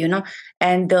creativity,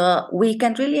 and we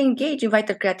can really engage in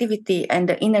vital creativity and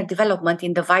the inner development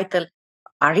in the vital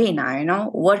arena,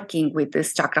 working with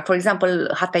this chakra. For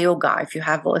example, Hatha Yoga, if you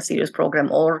have a serious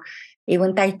program, or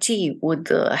even Tai Chi would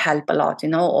help a lot,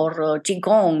 or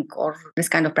Qigong, or this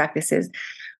kind of practices.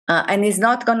 And it's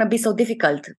not going to be so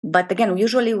difficult. But again,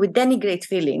 usually we denigrate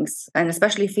feelings, and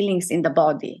especially feelings in the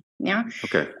body. Yeah.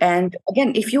 Okay. And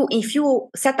again, if you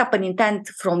set up an intent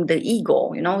from the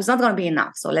ego, it's not going to be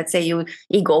enough. So let's say you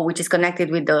ego, which is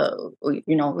connected with the,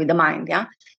 with the mind. Yeah.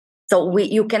 So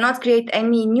you cannot create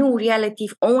any new reality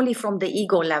only from the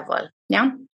ego level.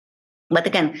 Yeah. But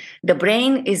again, the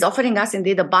brain is offering us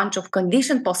indeed a bunch of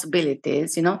conditioned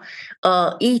possibilities,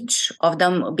 each of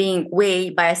them being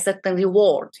weighed by a certain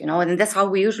reward, and that's how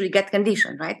we usually get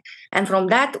conditioned, right? And from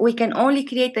that, we can only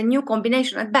create a new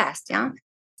combination at best, yeah?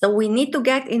 So we need to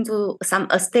get into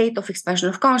a state of expansion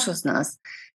of consciousness,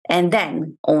 and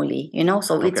then only,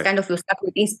 so it's kind of, you start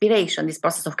with inspiration, this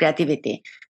process of creativity.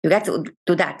 You get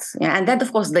to that. Yeah? And then,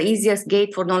 of course, the easiest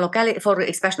gate for non-locality, for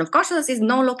expression of consciousness, is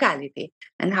non-locality.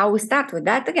 And how we start with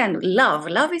that, again, love.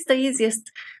 Love is the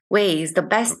easiest way, is the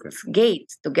best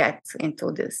gate to get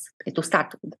into this, to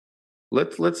start with.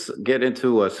 Let's get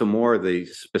into some more of the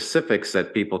specifics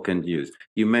that people can use.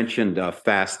 You mentioned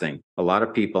fasting. A lot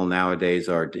of people nowadays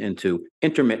are into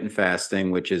intermittent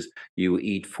fasting, which is you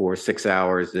eat for 6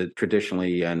 hours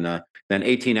traditionally, and then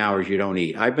 18 hours you don't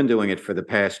eat. I've been doing it for the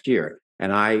past year.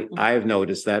 And I've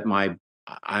noticed that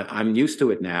I'm used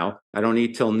to it now. I don't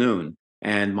eat till noon,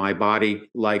 and my body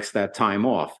likes that time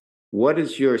off. What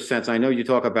is your sense? I know you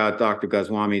talk about, Dr.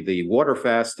 Goswami, the water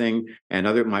fasting, and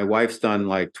my wife's done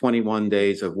like 21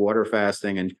 days of water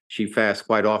fasting, and she fasts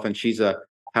quite often. She's a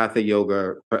Hatha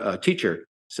Yoga teacher.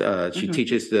 She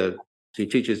teaches the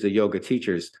yoga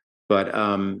teachers. But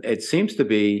it seems to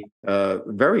be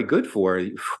very good for.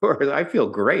 I feel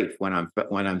great when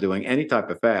I'm doing any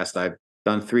type of fast. I've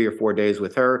done 3 or 4 days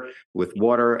with her with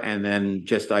water, and then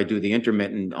I do the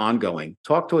intermittent ongoing.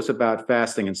 Talk to us about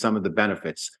fasting and some of the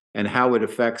benefits and how it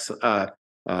affects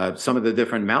some of the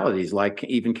different maladies, like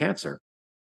even cancer.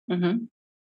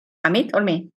 Amit or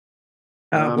me?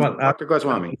 Dr.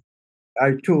 Goswami.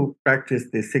 I too practice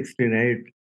the 16-8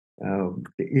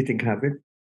 eating habit,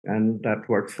 and that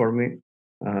works for me.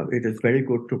 It is very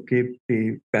good to keep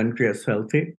the pancreas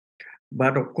healthy.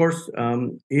 But of course,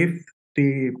 if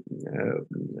the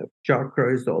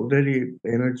chakra is already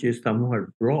energy somewhat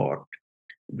brought,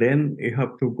 then you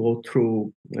have to go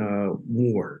through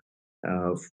more.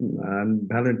 And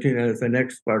Valentina is an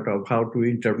expert of how to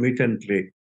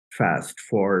intermittently fast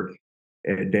for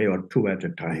a day or two at a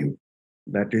time.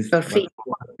 That is much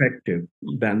more effective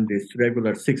than this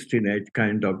regular 16-8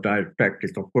 kind of diet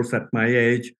practice. Of course, at my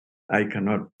age, I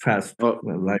cannot fast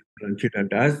like Valentina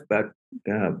does, but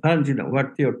Valentina,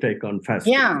 what's your take on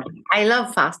fasting? Yeah, I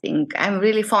love fasting. I'm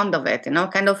really fond of it,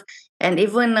 and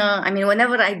even,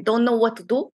 whenever I don't know what to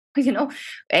do,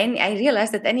 and I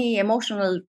realize that any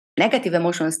negative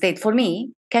emotional state for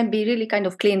me can be really kind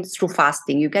of cleaned through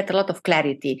fasting. You get a lot of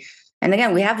clarity. And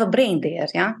again, we have a brain there,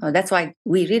 yeah? That's why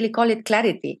we really call it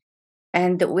clarity.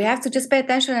 And we have to just pay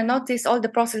attention and notice all the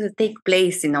processes that take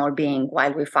place in our being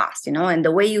while we fast, and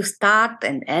the way you start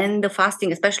and end the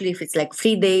fasting, especially if it's like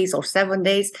 3 days or 7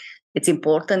 days, it's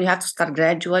important. You have to start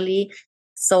gradually.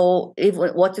 So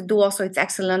what to do also, it's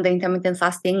excellent, the intermittent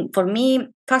fasting. For me,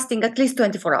 fasting at least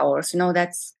 24 hours,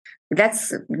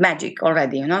 that's magic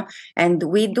already, And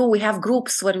we have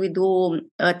groups where we do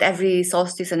at every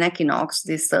solstice and equinox,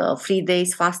 this 3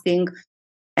 days fasting.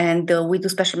 And we do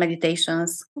special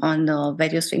meditations on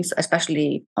various things,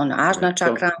 especially on Ajna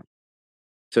chakra.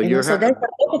 So there's a lot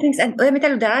of things. And let me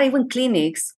tell you, there are even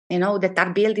clinics, that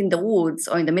are built in the woods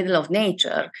or in the middle of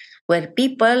nature, where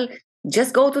people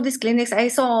just go to these clinics. I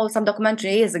saw some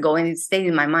documentary years ago, and it stayed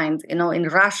in my mind, in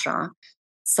Russia.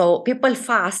 So people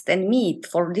fast and meet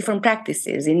for different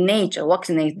practices in nature, walks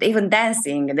in nature, even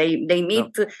dancing. They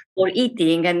meet for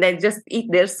eating, and they just eat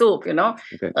their soup,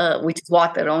 which is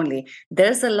water only.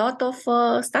 There's a lot of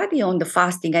study on the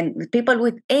fasting, and people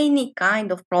with any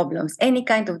kind of problems, any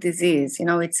kind of disease,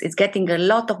 it's getting a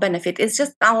lot of benefit. It's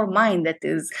just our mind that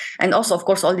is, and also, of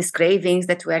course, all these cravings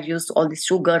that we are used to, all this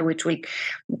sugar, which will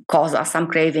cause us some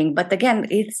craving. But again,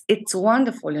 it's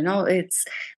wonderful, It's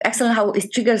excellent how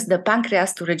it triggers the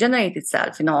pancreas to regenerate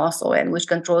itself, also, and which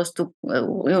controls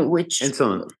which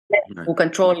insulin, to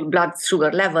control blood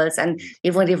sugar levels and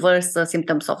even reverse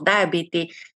symptoms of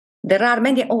diabetes. There are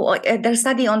many. There's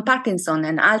study on Parkinson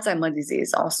and Alzheimer's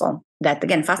disease also. That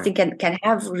again, fasting can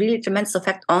have really tremendous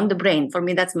effect on the brain. For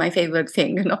me, that's my favorite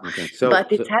thing. Okay.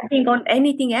 But it's happening on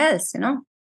anything else.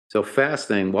 So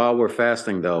fasting, while we're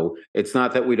fasting, though, it's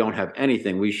not that we don't have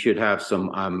anything. We should have some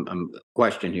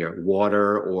question here: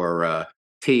 water or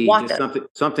tea, water.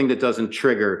 Just something that doesn't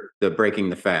trigger the breaking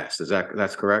the fast.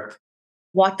 That's correct?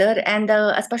 Water, and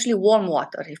especially warm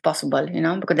water if possible,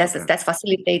 because that's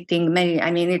facilitating many. I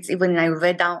mean, it's even in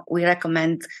Ayurveda we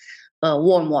recommend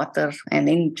warm water, and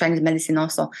in Chinese medicine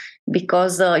also,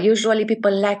 because usually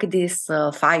people lack this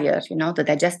fire, the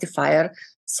digestive fire.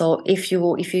 So if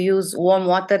you use warm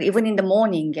water, even in the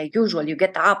morning, usually you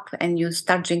get up and you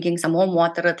start drinking some warm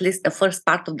water, at least the first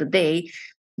part of the day,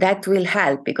 that will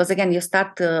help, because again, you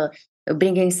start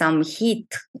bringing some heat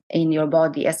in your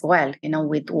body as well,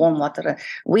 with warm water.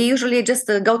 We usually just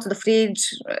go to the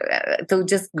fridge to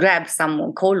just grab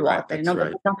some cold water, but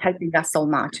it's not helping us so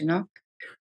much,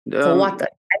 So water,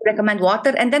 I recommend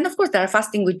water. And then, of course, there are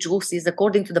fasting with juices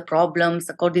according to the problems,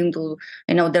 according to,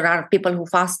 there are people who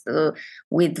fast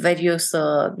with various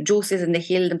juices and they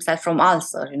heal themselves from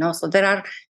ulcer, So there are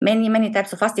many, many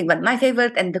types of fasting. But my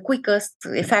favorite and the quickest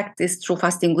effect is through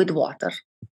fasting with water.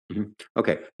 Mm-hmm.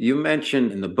 Okay. You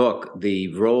mentioned in the book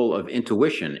the role of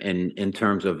intuition in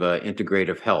terms of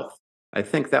integrative health. I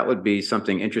think that would be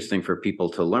something interesting for people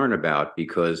to learn about,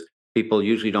 because people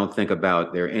usually don't think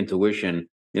about their intuition.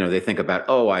 They think about,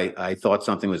 I thought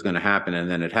something was going to happen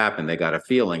and then it happened. They got a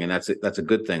feeling, and that's a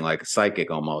good thing, like psychic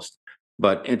almost.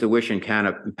 But intuition can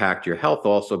impact your health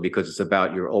also, because it's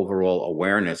about your overall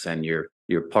awareness and your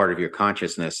part of your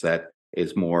consciousness that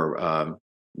is more,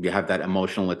 you have that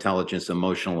emotional intelligence,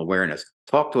 emotional awareness.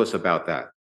 Talk to us about that.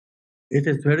 It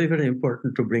is very, very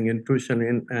important to bring intuition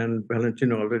in. And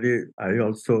Valentino already, I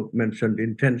also mentioned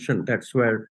intention. That's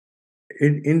where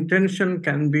intention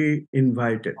can be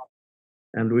invited.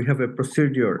 And we have a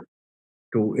procedure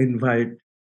to invite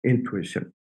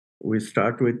intuition. We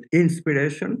start with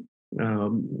inspiration.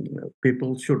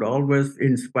 People should always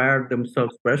inspire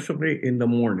themselves, especially in the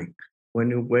morning. When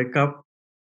you wake up,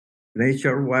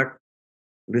 nature walk,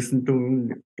 listen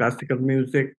to classical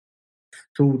music,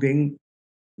 soothing,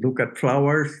 look at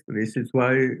flowers. This is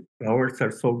why flowers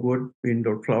are so good.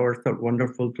 Indoor flowers are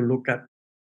wonderful to look at.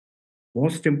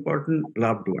 Most important,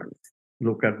 loved ones.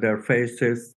 Look at their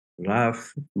faces,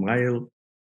 laugh, smile,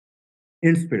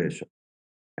 inspiration.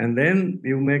 And then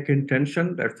you make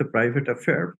intention. That's a private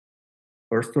affair,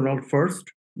 personal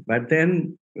first. But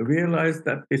then realize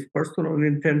that this personal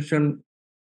intention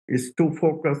is too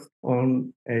focused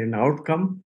on an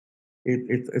outcome.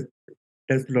 It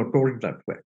does not work that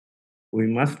way. We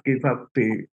must give up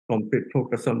the complete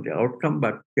focus on the outcome,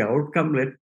 but the outcome,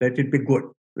 let it be good.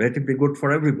 Let it be good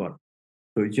for everyone.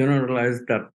 So generalize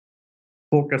that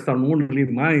focus on only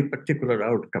my particular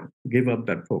outcome, give up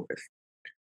that focus.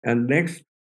 And next,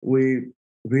 we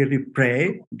really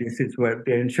pray. This is where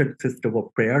the ancient system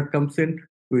of prayer comes in.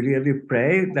 We really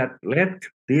pray that let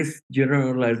this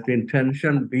generalized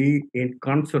intention be in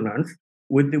consonance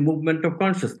with the movement of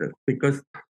consciousness, because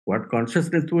what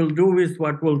consciousness will do is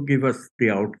what will give us the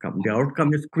outcome. The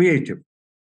outcome is creative.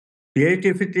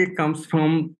 Creativity comes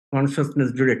from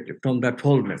consciousness directive, from that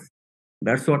wholeness.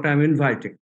 That's what I'm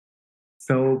inviting.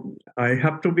 So I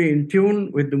have to be in tune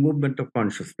with the movement of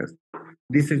consciousness.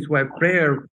 This is why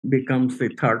prayer becomes the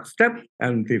third step,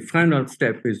 and the final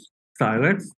step is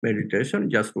silence, meditation,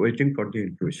 just waiting for the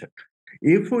intuition.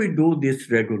 If we do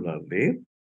this regularly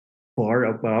for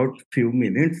about few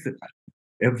minutes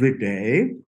every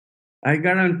day, I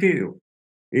guarantee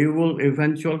you will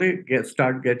eventually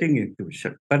start getting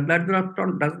intuition. But that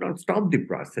does not stop the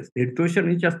process. The intuition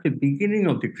is just the beginning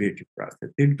of the creative process.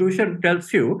 The intuition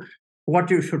tells you what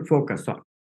you should focus on.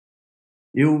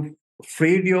 You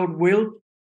freed your will,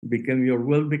 your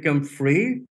will become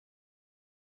free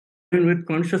with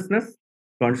consciousness.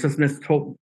 Consciousness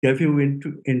gave you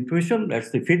intuition,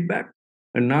 that's the feedback.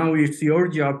 And now it's your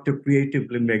job to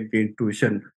creatively make the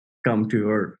intuition come to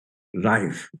your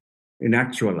life in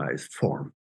actualized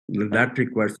form. That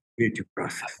requires creative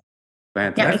process.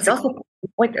 Fantastic. Yeah, it's also,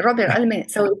 Robert,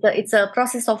 so it's a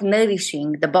process of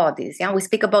nourishing the bodies. Yeah, we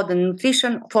speak about the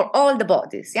nutrition for all the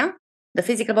bodies. Yeah, the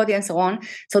physical body and so on.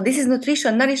 So this is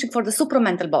nutrition, nourishing for the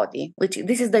supramental body, which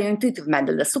this is the intuitive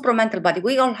medal, the supramental body.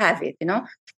 We all have it,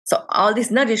 So all this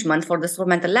nourishment for the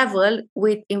supramental level,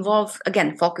 which involves,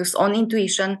 again, focus on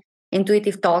intuition,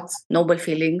 intuitive thoughts, noble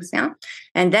feelings, yeah,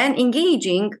 and then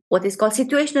engaging what is called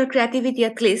situational creativity,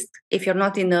 at least if you're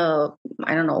not in a,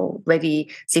 I don't know, very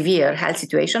severe health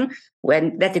situation,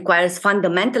 when that requires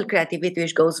fundamental creativity,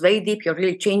 which goes very deep, you're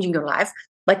really changing your life.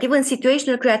 But even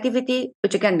situational creativity,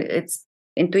 which again, it's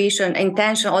intuition,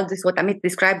 intention, all this, what Amit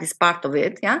described is part of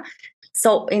it, yeah.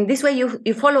 So in this way,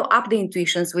 you follow up the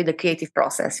intuitions with the creative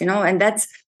process, and that's,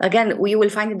 again, we will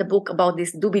find in the book about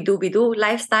this do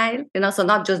lifestyle, so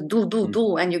not just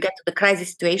do, and you get to the crisis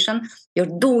situation.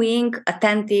 You're doing,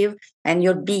 attentive, and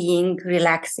you're being,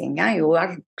 relaxing. Yeah? You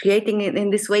are creating it in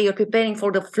this way. You're preparing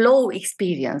for the flow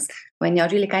experience when you're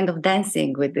really kind of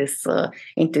dancing with this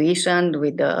intuition,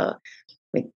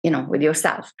 with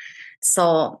yourself.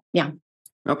 So, yeah.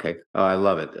 Okay. Oh, I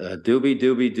love it.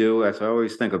 Do. As I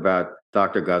always think about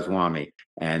Dr. Goswami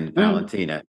and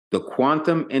Valentina. The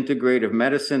Quantum Integrative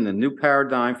Medicine, the New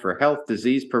Paradigm for Health,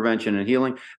 Disease Prevention, and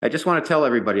Healing. I just want to tell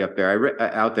everybody I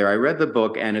read the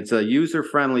book, and it's a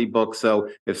user-friendly book. So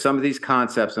if some of these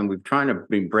concepts, and we've trying to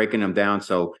be breaking them down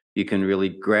so you can really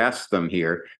grasp them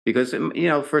here, because,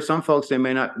 for some folks, they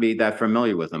may not be that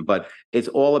familiar with them, but it's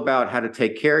all about how to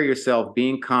take care of yourself,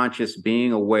 being conscious,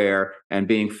 being aware, and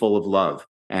being full of love.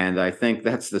 And I think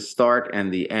that's the start and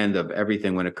the end of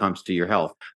everything when it comes to your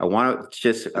health. I want to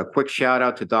just a quick shout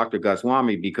out to Dr.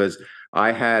 Goswami, because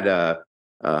I had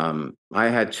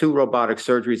 2 robotic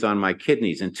surgeries on my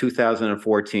kidneys in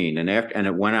 2014,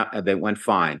 and they went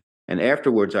fine. And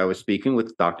afterwards, I was speaking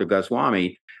with Dr.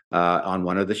 Goswami on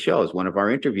one of the shows, one of our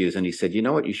interviews, and he said, "You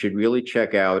know what? You should really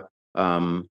check out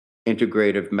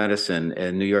integrative medicine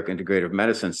and New York Integrative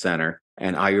Medicine Center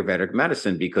and Ayurvedic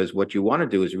medicine, because what you want to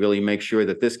do is really make sure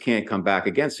that this can't come back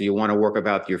again. So you want to work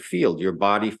about your field, your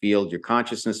body field, your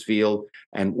consciousness field,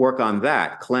 and work on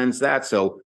that, cleanse that.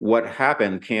 So what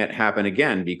happened can't happen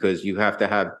again, because you have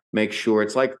to make sure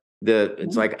it's like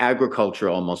agriculture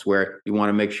almost, where you want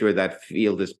to make sure that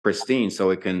field is pristine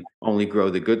so it can only grow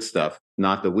the good stuff,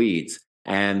 not the weeds."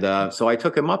 And so I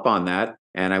took him up on that,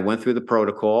 and I went through the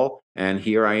protocol, and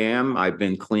here I am. I've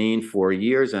been clean for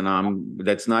years, and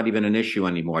that's not even an issue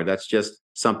anymore. That's just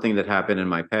something that happened in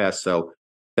my past. So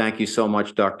thank you so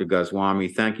much, Dr. Goswami.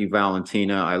 Thank you,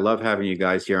 Valentina. I love having you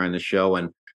guys here on the show, and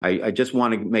I just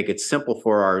want to make it simple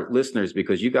for our listeners,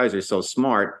 because you guys are so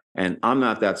smart, and I'm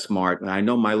not that smart. And I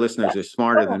know my listeners are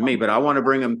smarter than me, but I want to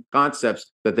bring them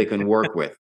concepts that they can work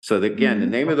with. So again, the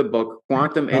name of the book,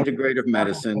 Quantum Integrative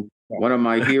Medicine. One of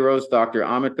my heroes, Dr.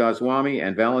 Amit Goswami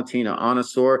and Valentina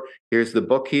Onasor. Here's the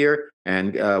book here.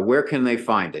 And where can they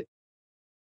find it?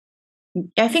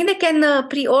 I think they can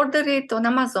pre-order it on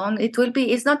Amazon.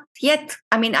 It's not yet.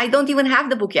 I mean, I don't even have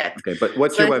the book yet. Okay, but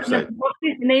what's your website?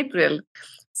 In April.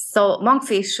 So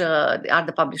Monkfish are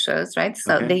the publishers, right?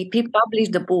 So they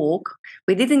pre-published the book.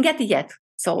 We didn't get it yet.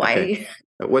 So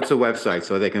What's the website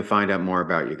so they can find out more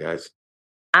about you guys?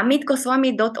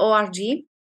 amitgoswami.org.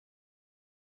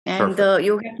 And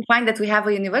you have to find that we have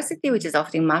a university which is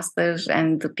offering master's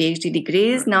and PhD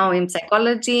degrees now in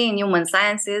psychology and human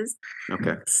sciences.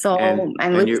 Okay. So,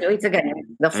 it's again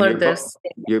the further.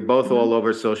 You're both all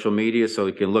over social media, so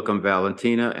you can look on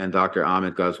Valentina and Dr.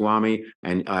 Amit Goswami.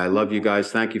 And I love you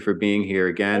guys. Thank you for being here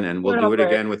again. And we'll do it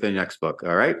again with the next book.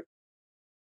 All right?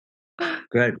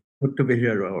 Great. Good to be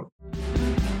here, Robert.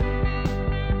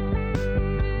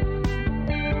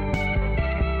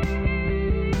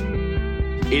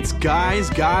 It's Guys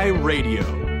Guy Radio.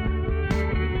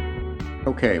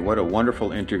 Okay, what a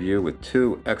wonderful interview with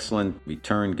 2 excellent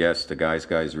return guests to Guys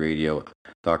Radio,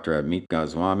 Dr. Amit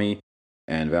Goswami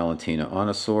and Valentina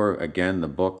Onasor. Again, the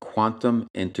book Quantum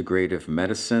Integrative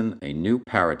Medicine, A New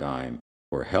Paradigm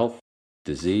for Health,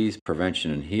 Disease,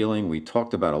 Prevention, and Healing. We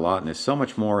talked about a lot, and there's so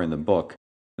much more in the book.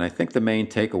 And I think the main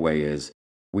takeaway is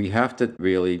we have to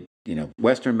really,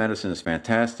 Western medicine is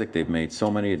fantastic. They've made so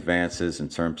many advances in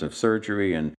terms of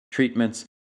surgery and treatments,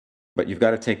 but you've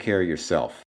got to take care of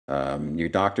yourself. Your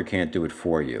doctor can't do it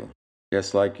for you.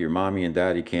 Just like your mommy and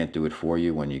daddy can't do it for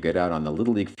you. When you get out on the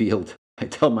Little League field, I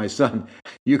tell my son,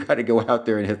 you got to go out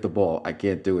there and hit the ball. I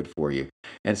can't do it for you.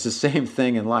 And it's the same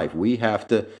thing in life.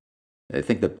 I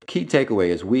think the key takeaway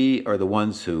is we are the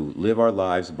ones who live our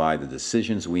lives by the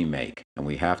decisions we make. And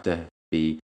we have to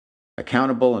be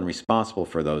accountable and responsible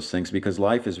for those things, because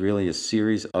life is really a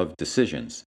series of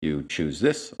decisions. You choose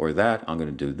this or that. I'm going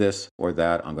to do this or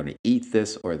that. I'm going to eat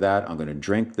this or that. I'm going to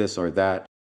drink this or that.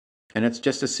 And it's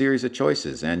just a series of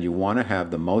choices. And you want to have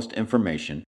the most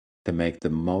information to make the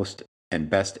most and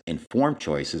best informed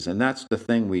choices. And that's the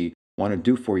thing we want to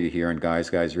do for you here on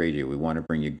Guys Radio. We want to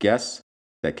bring you guests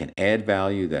that can add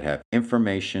value, that have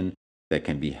information that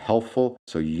can be helpful,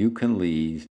 so you can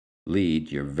lead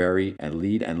lead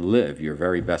and live your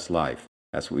very best life.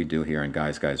 That's what we do here on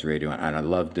Guys Guys Radio, and I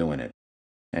love doing it.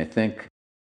 And I think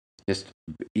just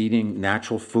eating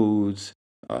natural foods,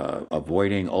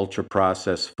 avoiding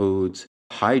ultra-processed foods,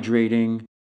 hydrating,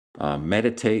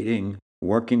 meditating,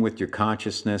 working with your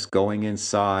consciousness, going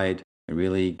inside, and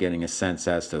really getting a sense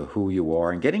as to who you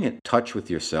are, and getting in touch with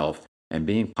yourself and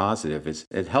being positive,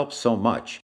 it helps so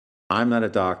much. I'm not a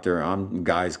doctor. I'm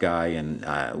Guy's Guy,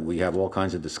 and we have all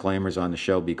kinds of disclaimers on the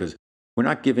show because we're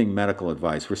not giving medical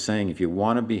advice. We're saying if you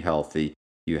want to be healthy,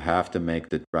 you have to make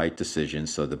the right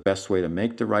decisions. So the best way to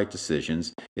make the right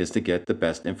decisions is to get the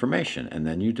best information. And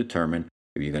then you determine,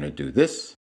 are you going to do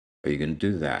this or are you going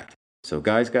to do that? So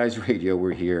Guys Guys Radio,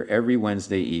 we're here every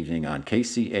Wednesday evening on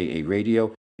KCAA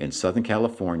Radio in Southern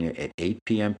California at 8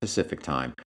 p.m. Pacific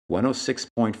Time,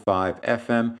 106.5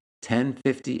 FM,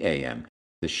 1050 AM.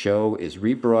 The show is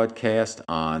rebroadcast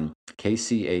on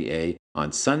KCAA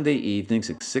on Sunday evenings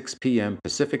at 6 p.m.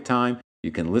 Pacific Time.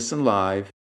 You can listen live,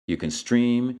 you can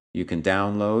stream, you can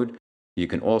download. You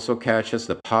can also catch us.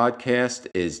 The podcast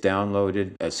is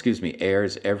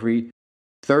airs every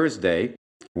Thursday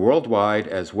worldwide,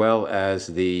 as well as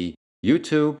the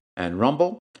YouTube and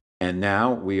Rumble. And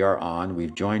now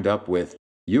we've joined up with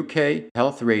UK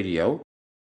Health Radio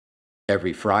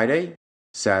every Friday,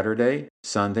 Saturday,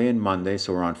 Sunday, and Monday.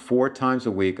 So we're on 4 times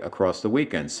a week across the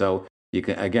weekend. So you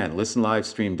can, again, listen, live,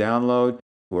 stream, download.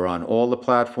 We're on all the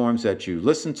platforms that you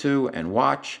listen to and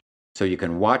watch. So you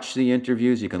can watch the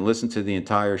interviews. You can listen to the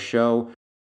entire show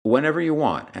whenever you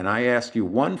want. And I ask you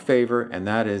one favor, and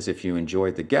that is if you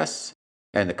enjoyed the guests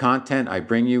and the content I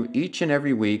bring you each and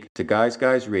every week to Guys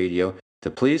Guys Radio, to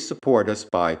please support us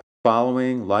by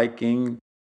following, liking,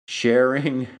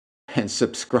 sharing, and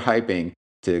subscribing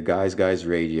to Guys Guys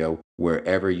Radio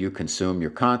wherever you consume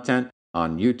your content.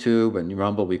 On YouTube and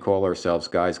Rumble, we call ourselves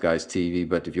Guys Guys TV.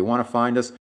 But if you want to find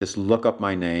us, just look up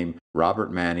my name,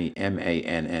 Robert Manni,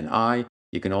 Manni.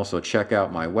 You can also check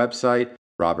out my website,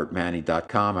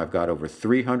 robertmanni.com. I've got over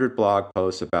 300 blog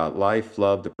posts about life,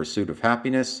 love, the pursuit of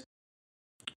happiness.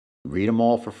 Read them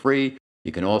all for free.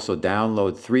 You can also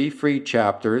download 3 free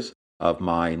chapters of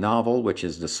my novel, which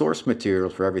is the source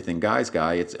material for Everything Guys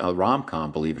Guy. It's a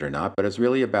rom-com, believe it or not, but it's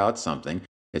really about something.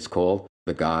 It's called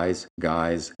The Guys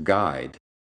Guys Guide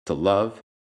to Love,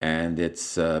 and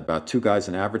it's about 2 guys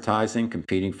in advertising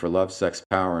competing for love, sex,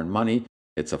 power, and money.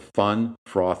 It's a fun,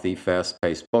 frothy,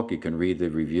 fast-paced book. You can read the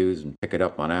reviews and pick it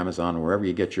up on Amazon or wherever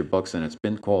you get your books, and it's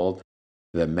been called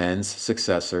the men's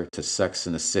successor to Sex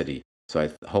and the City. So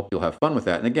I hope you'll have fun with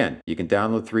that. And again, you can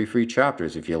download 3 free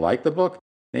chapters. If you like the book,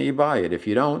 then you buy it. If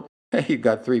you don't, hey, you've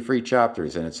got 3 free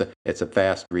chapters, and it's a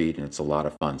fast read, and it's a lot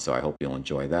of fun. So I hope you'll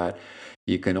enjoy that.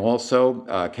 You can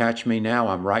also catch me now.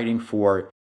 I'm writing for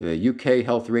the UK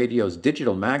Health Radio's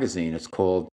digital magazine. It's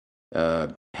called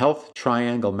Health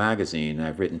Triangle Magazine.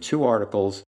 I've written 2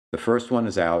 articles. The first one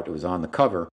is out. It was on the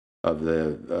cover of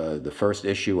the first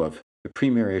issue of the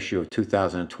premier issue of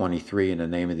 2023, and the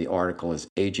name of the article is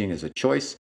Aging is a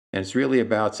Choice. And it's really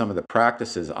about some of the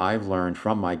practices I've learned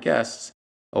from my guests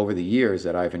over the years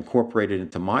that I've incorporated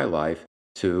into my life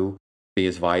to be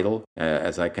as vital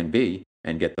as I can be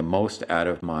and get the most out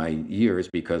of my years,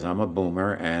 because I'm a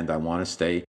boomer and I want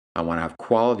to have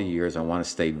quality years. I want to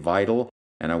stay vital,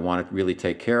 and I want to really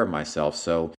take care of myself.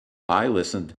 So I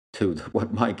listened to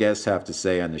what my guests have to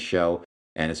say on the show,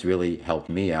 and it's really helped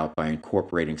me out by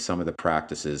incorporating some of the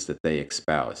practices that they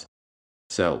espouse.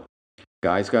 So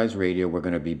Guys Guys Radio, we're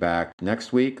going to be back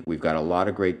next week. We've got a lot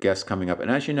of great guests coming up.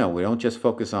 And as you know, we don't just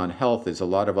focus on health. There's a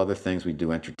lot of other things. We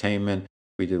do entertainment.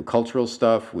 We do cultural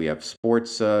stuff. We have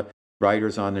sports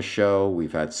writers on the show.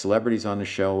 We've had celebrities on the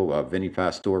show. Vinnie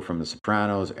Pastore from The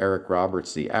Sopranos. Eric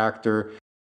Roberts, the actor.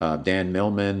 Dan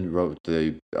Millman wrote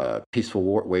the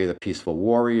Way of the Peaceful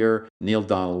Warrior. Neil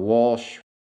Donald Walsh.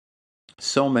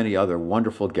 So many other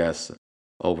wonderful guests.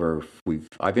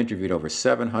 I've interviewed over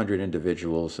 700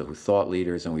 individuals, thought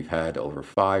leaders, and we've had over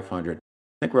 500. I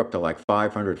think we're up to like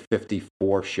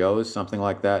 554 shows, something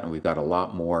like that, and we've got a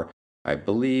lot more. I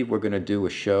believe we're going to do a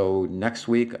show next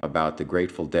week about the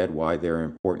Grateful Dead, why they're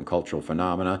an important cultural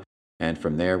phenomena, and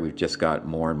from there we've just got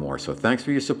more and more. So thanks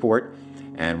for your support,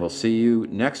 and we'll see you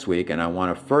next week. And I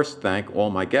want to first thank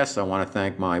all my guests. I want to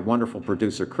thank my wonderful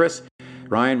producer, Chris,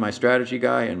 Ryan, my strategy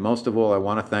guy, and most of all, I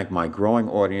want to thank my growing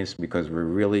audience, because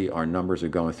our numbers are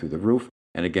going through the roof.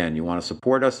 And again, you want to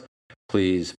support us,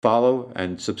 please follow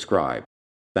and subscribe.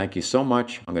 Thank you so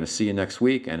much. I'm going to see you next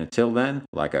week. And until then,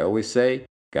 like I always say,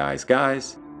 guys,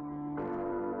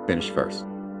 finish first.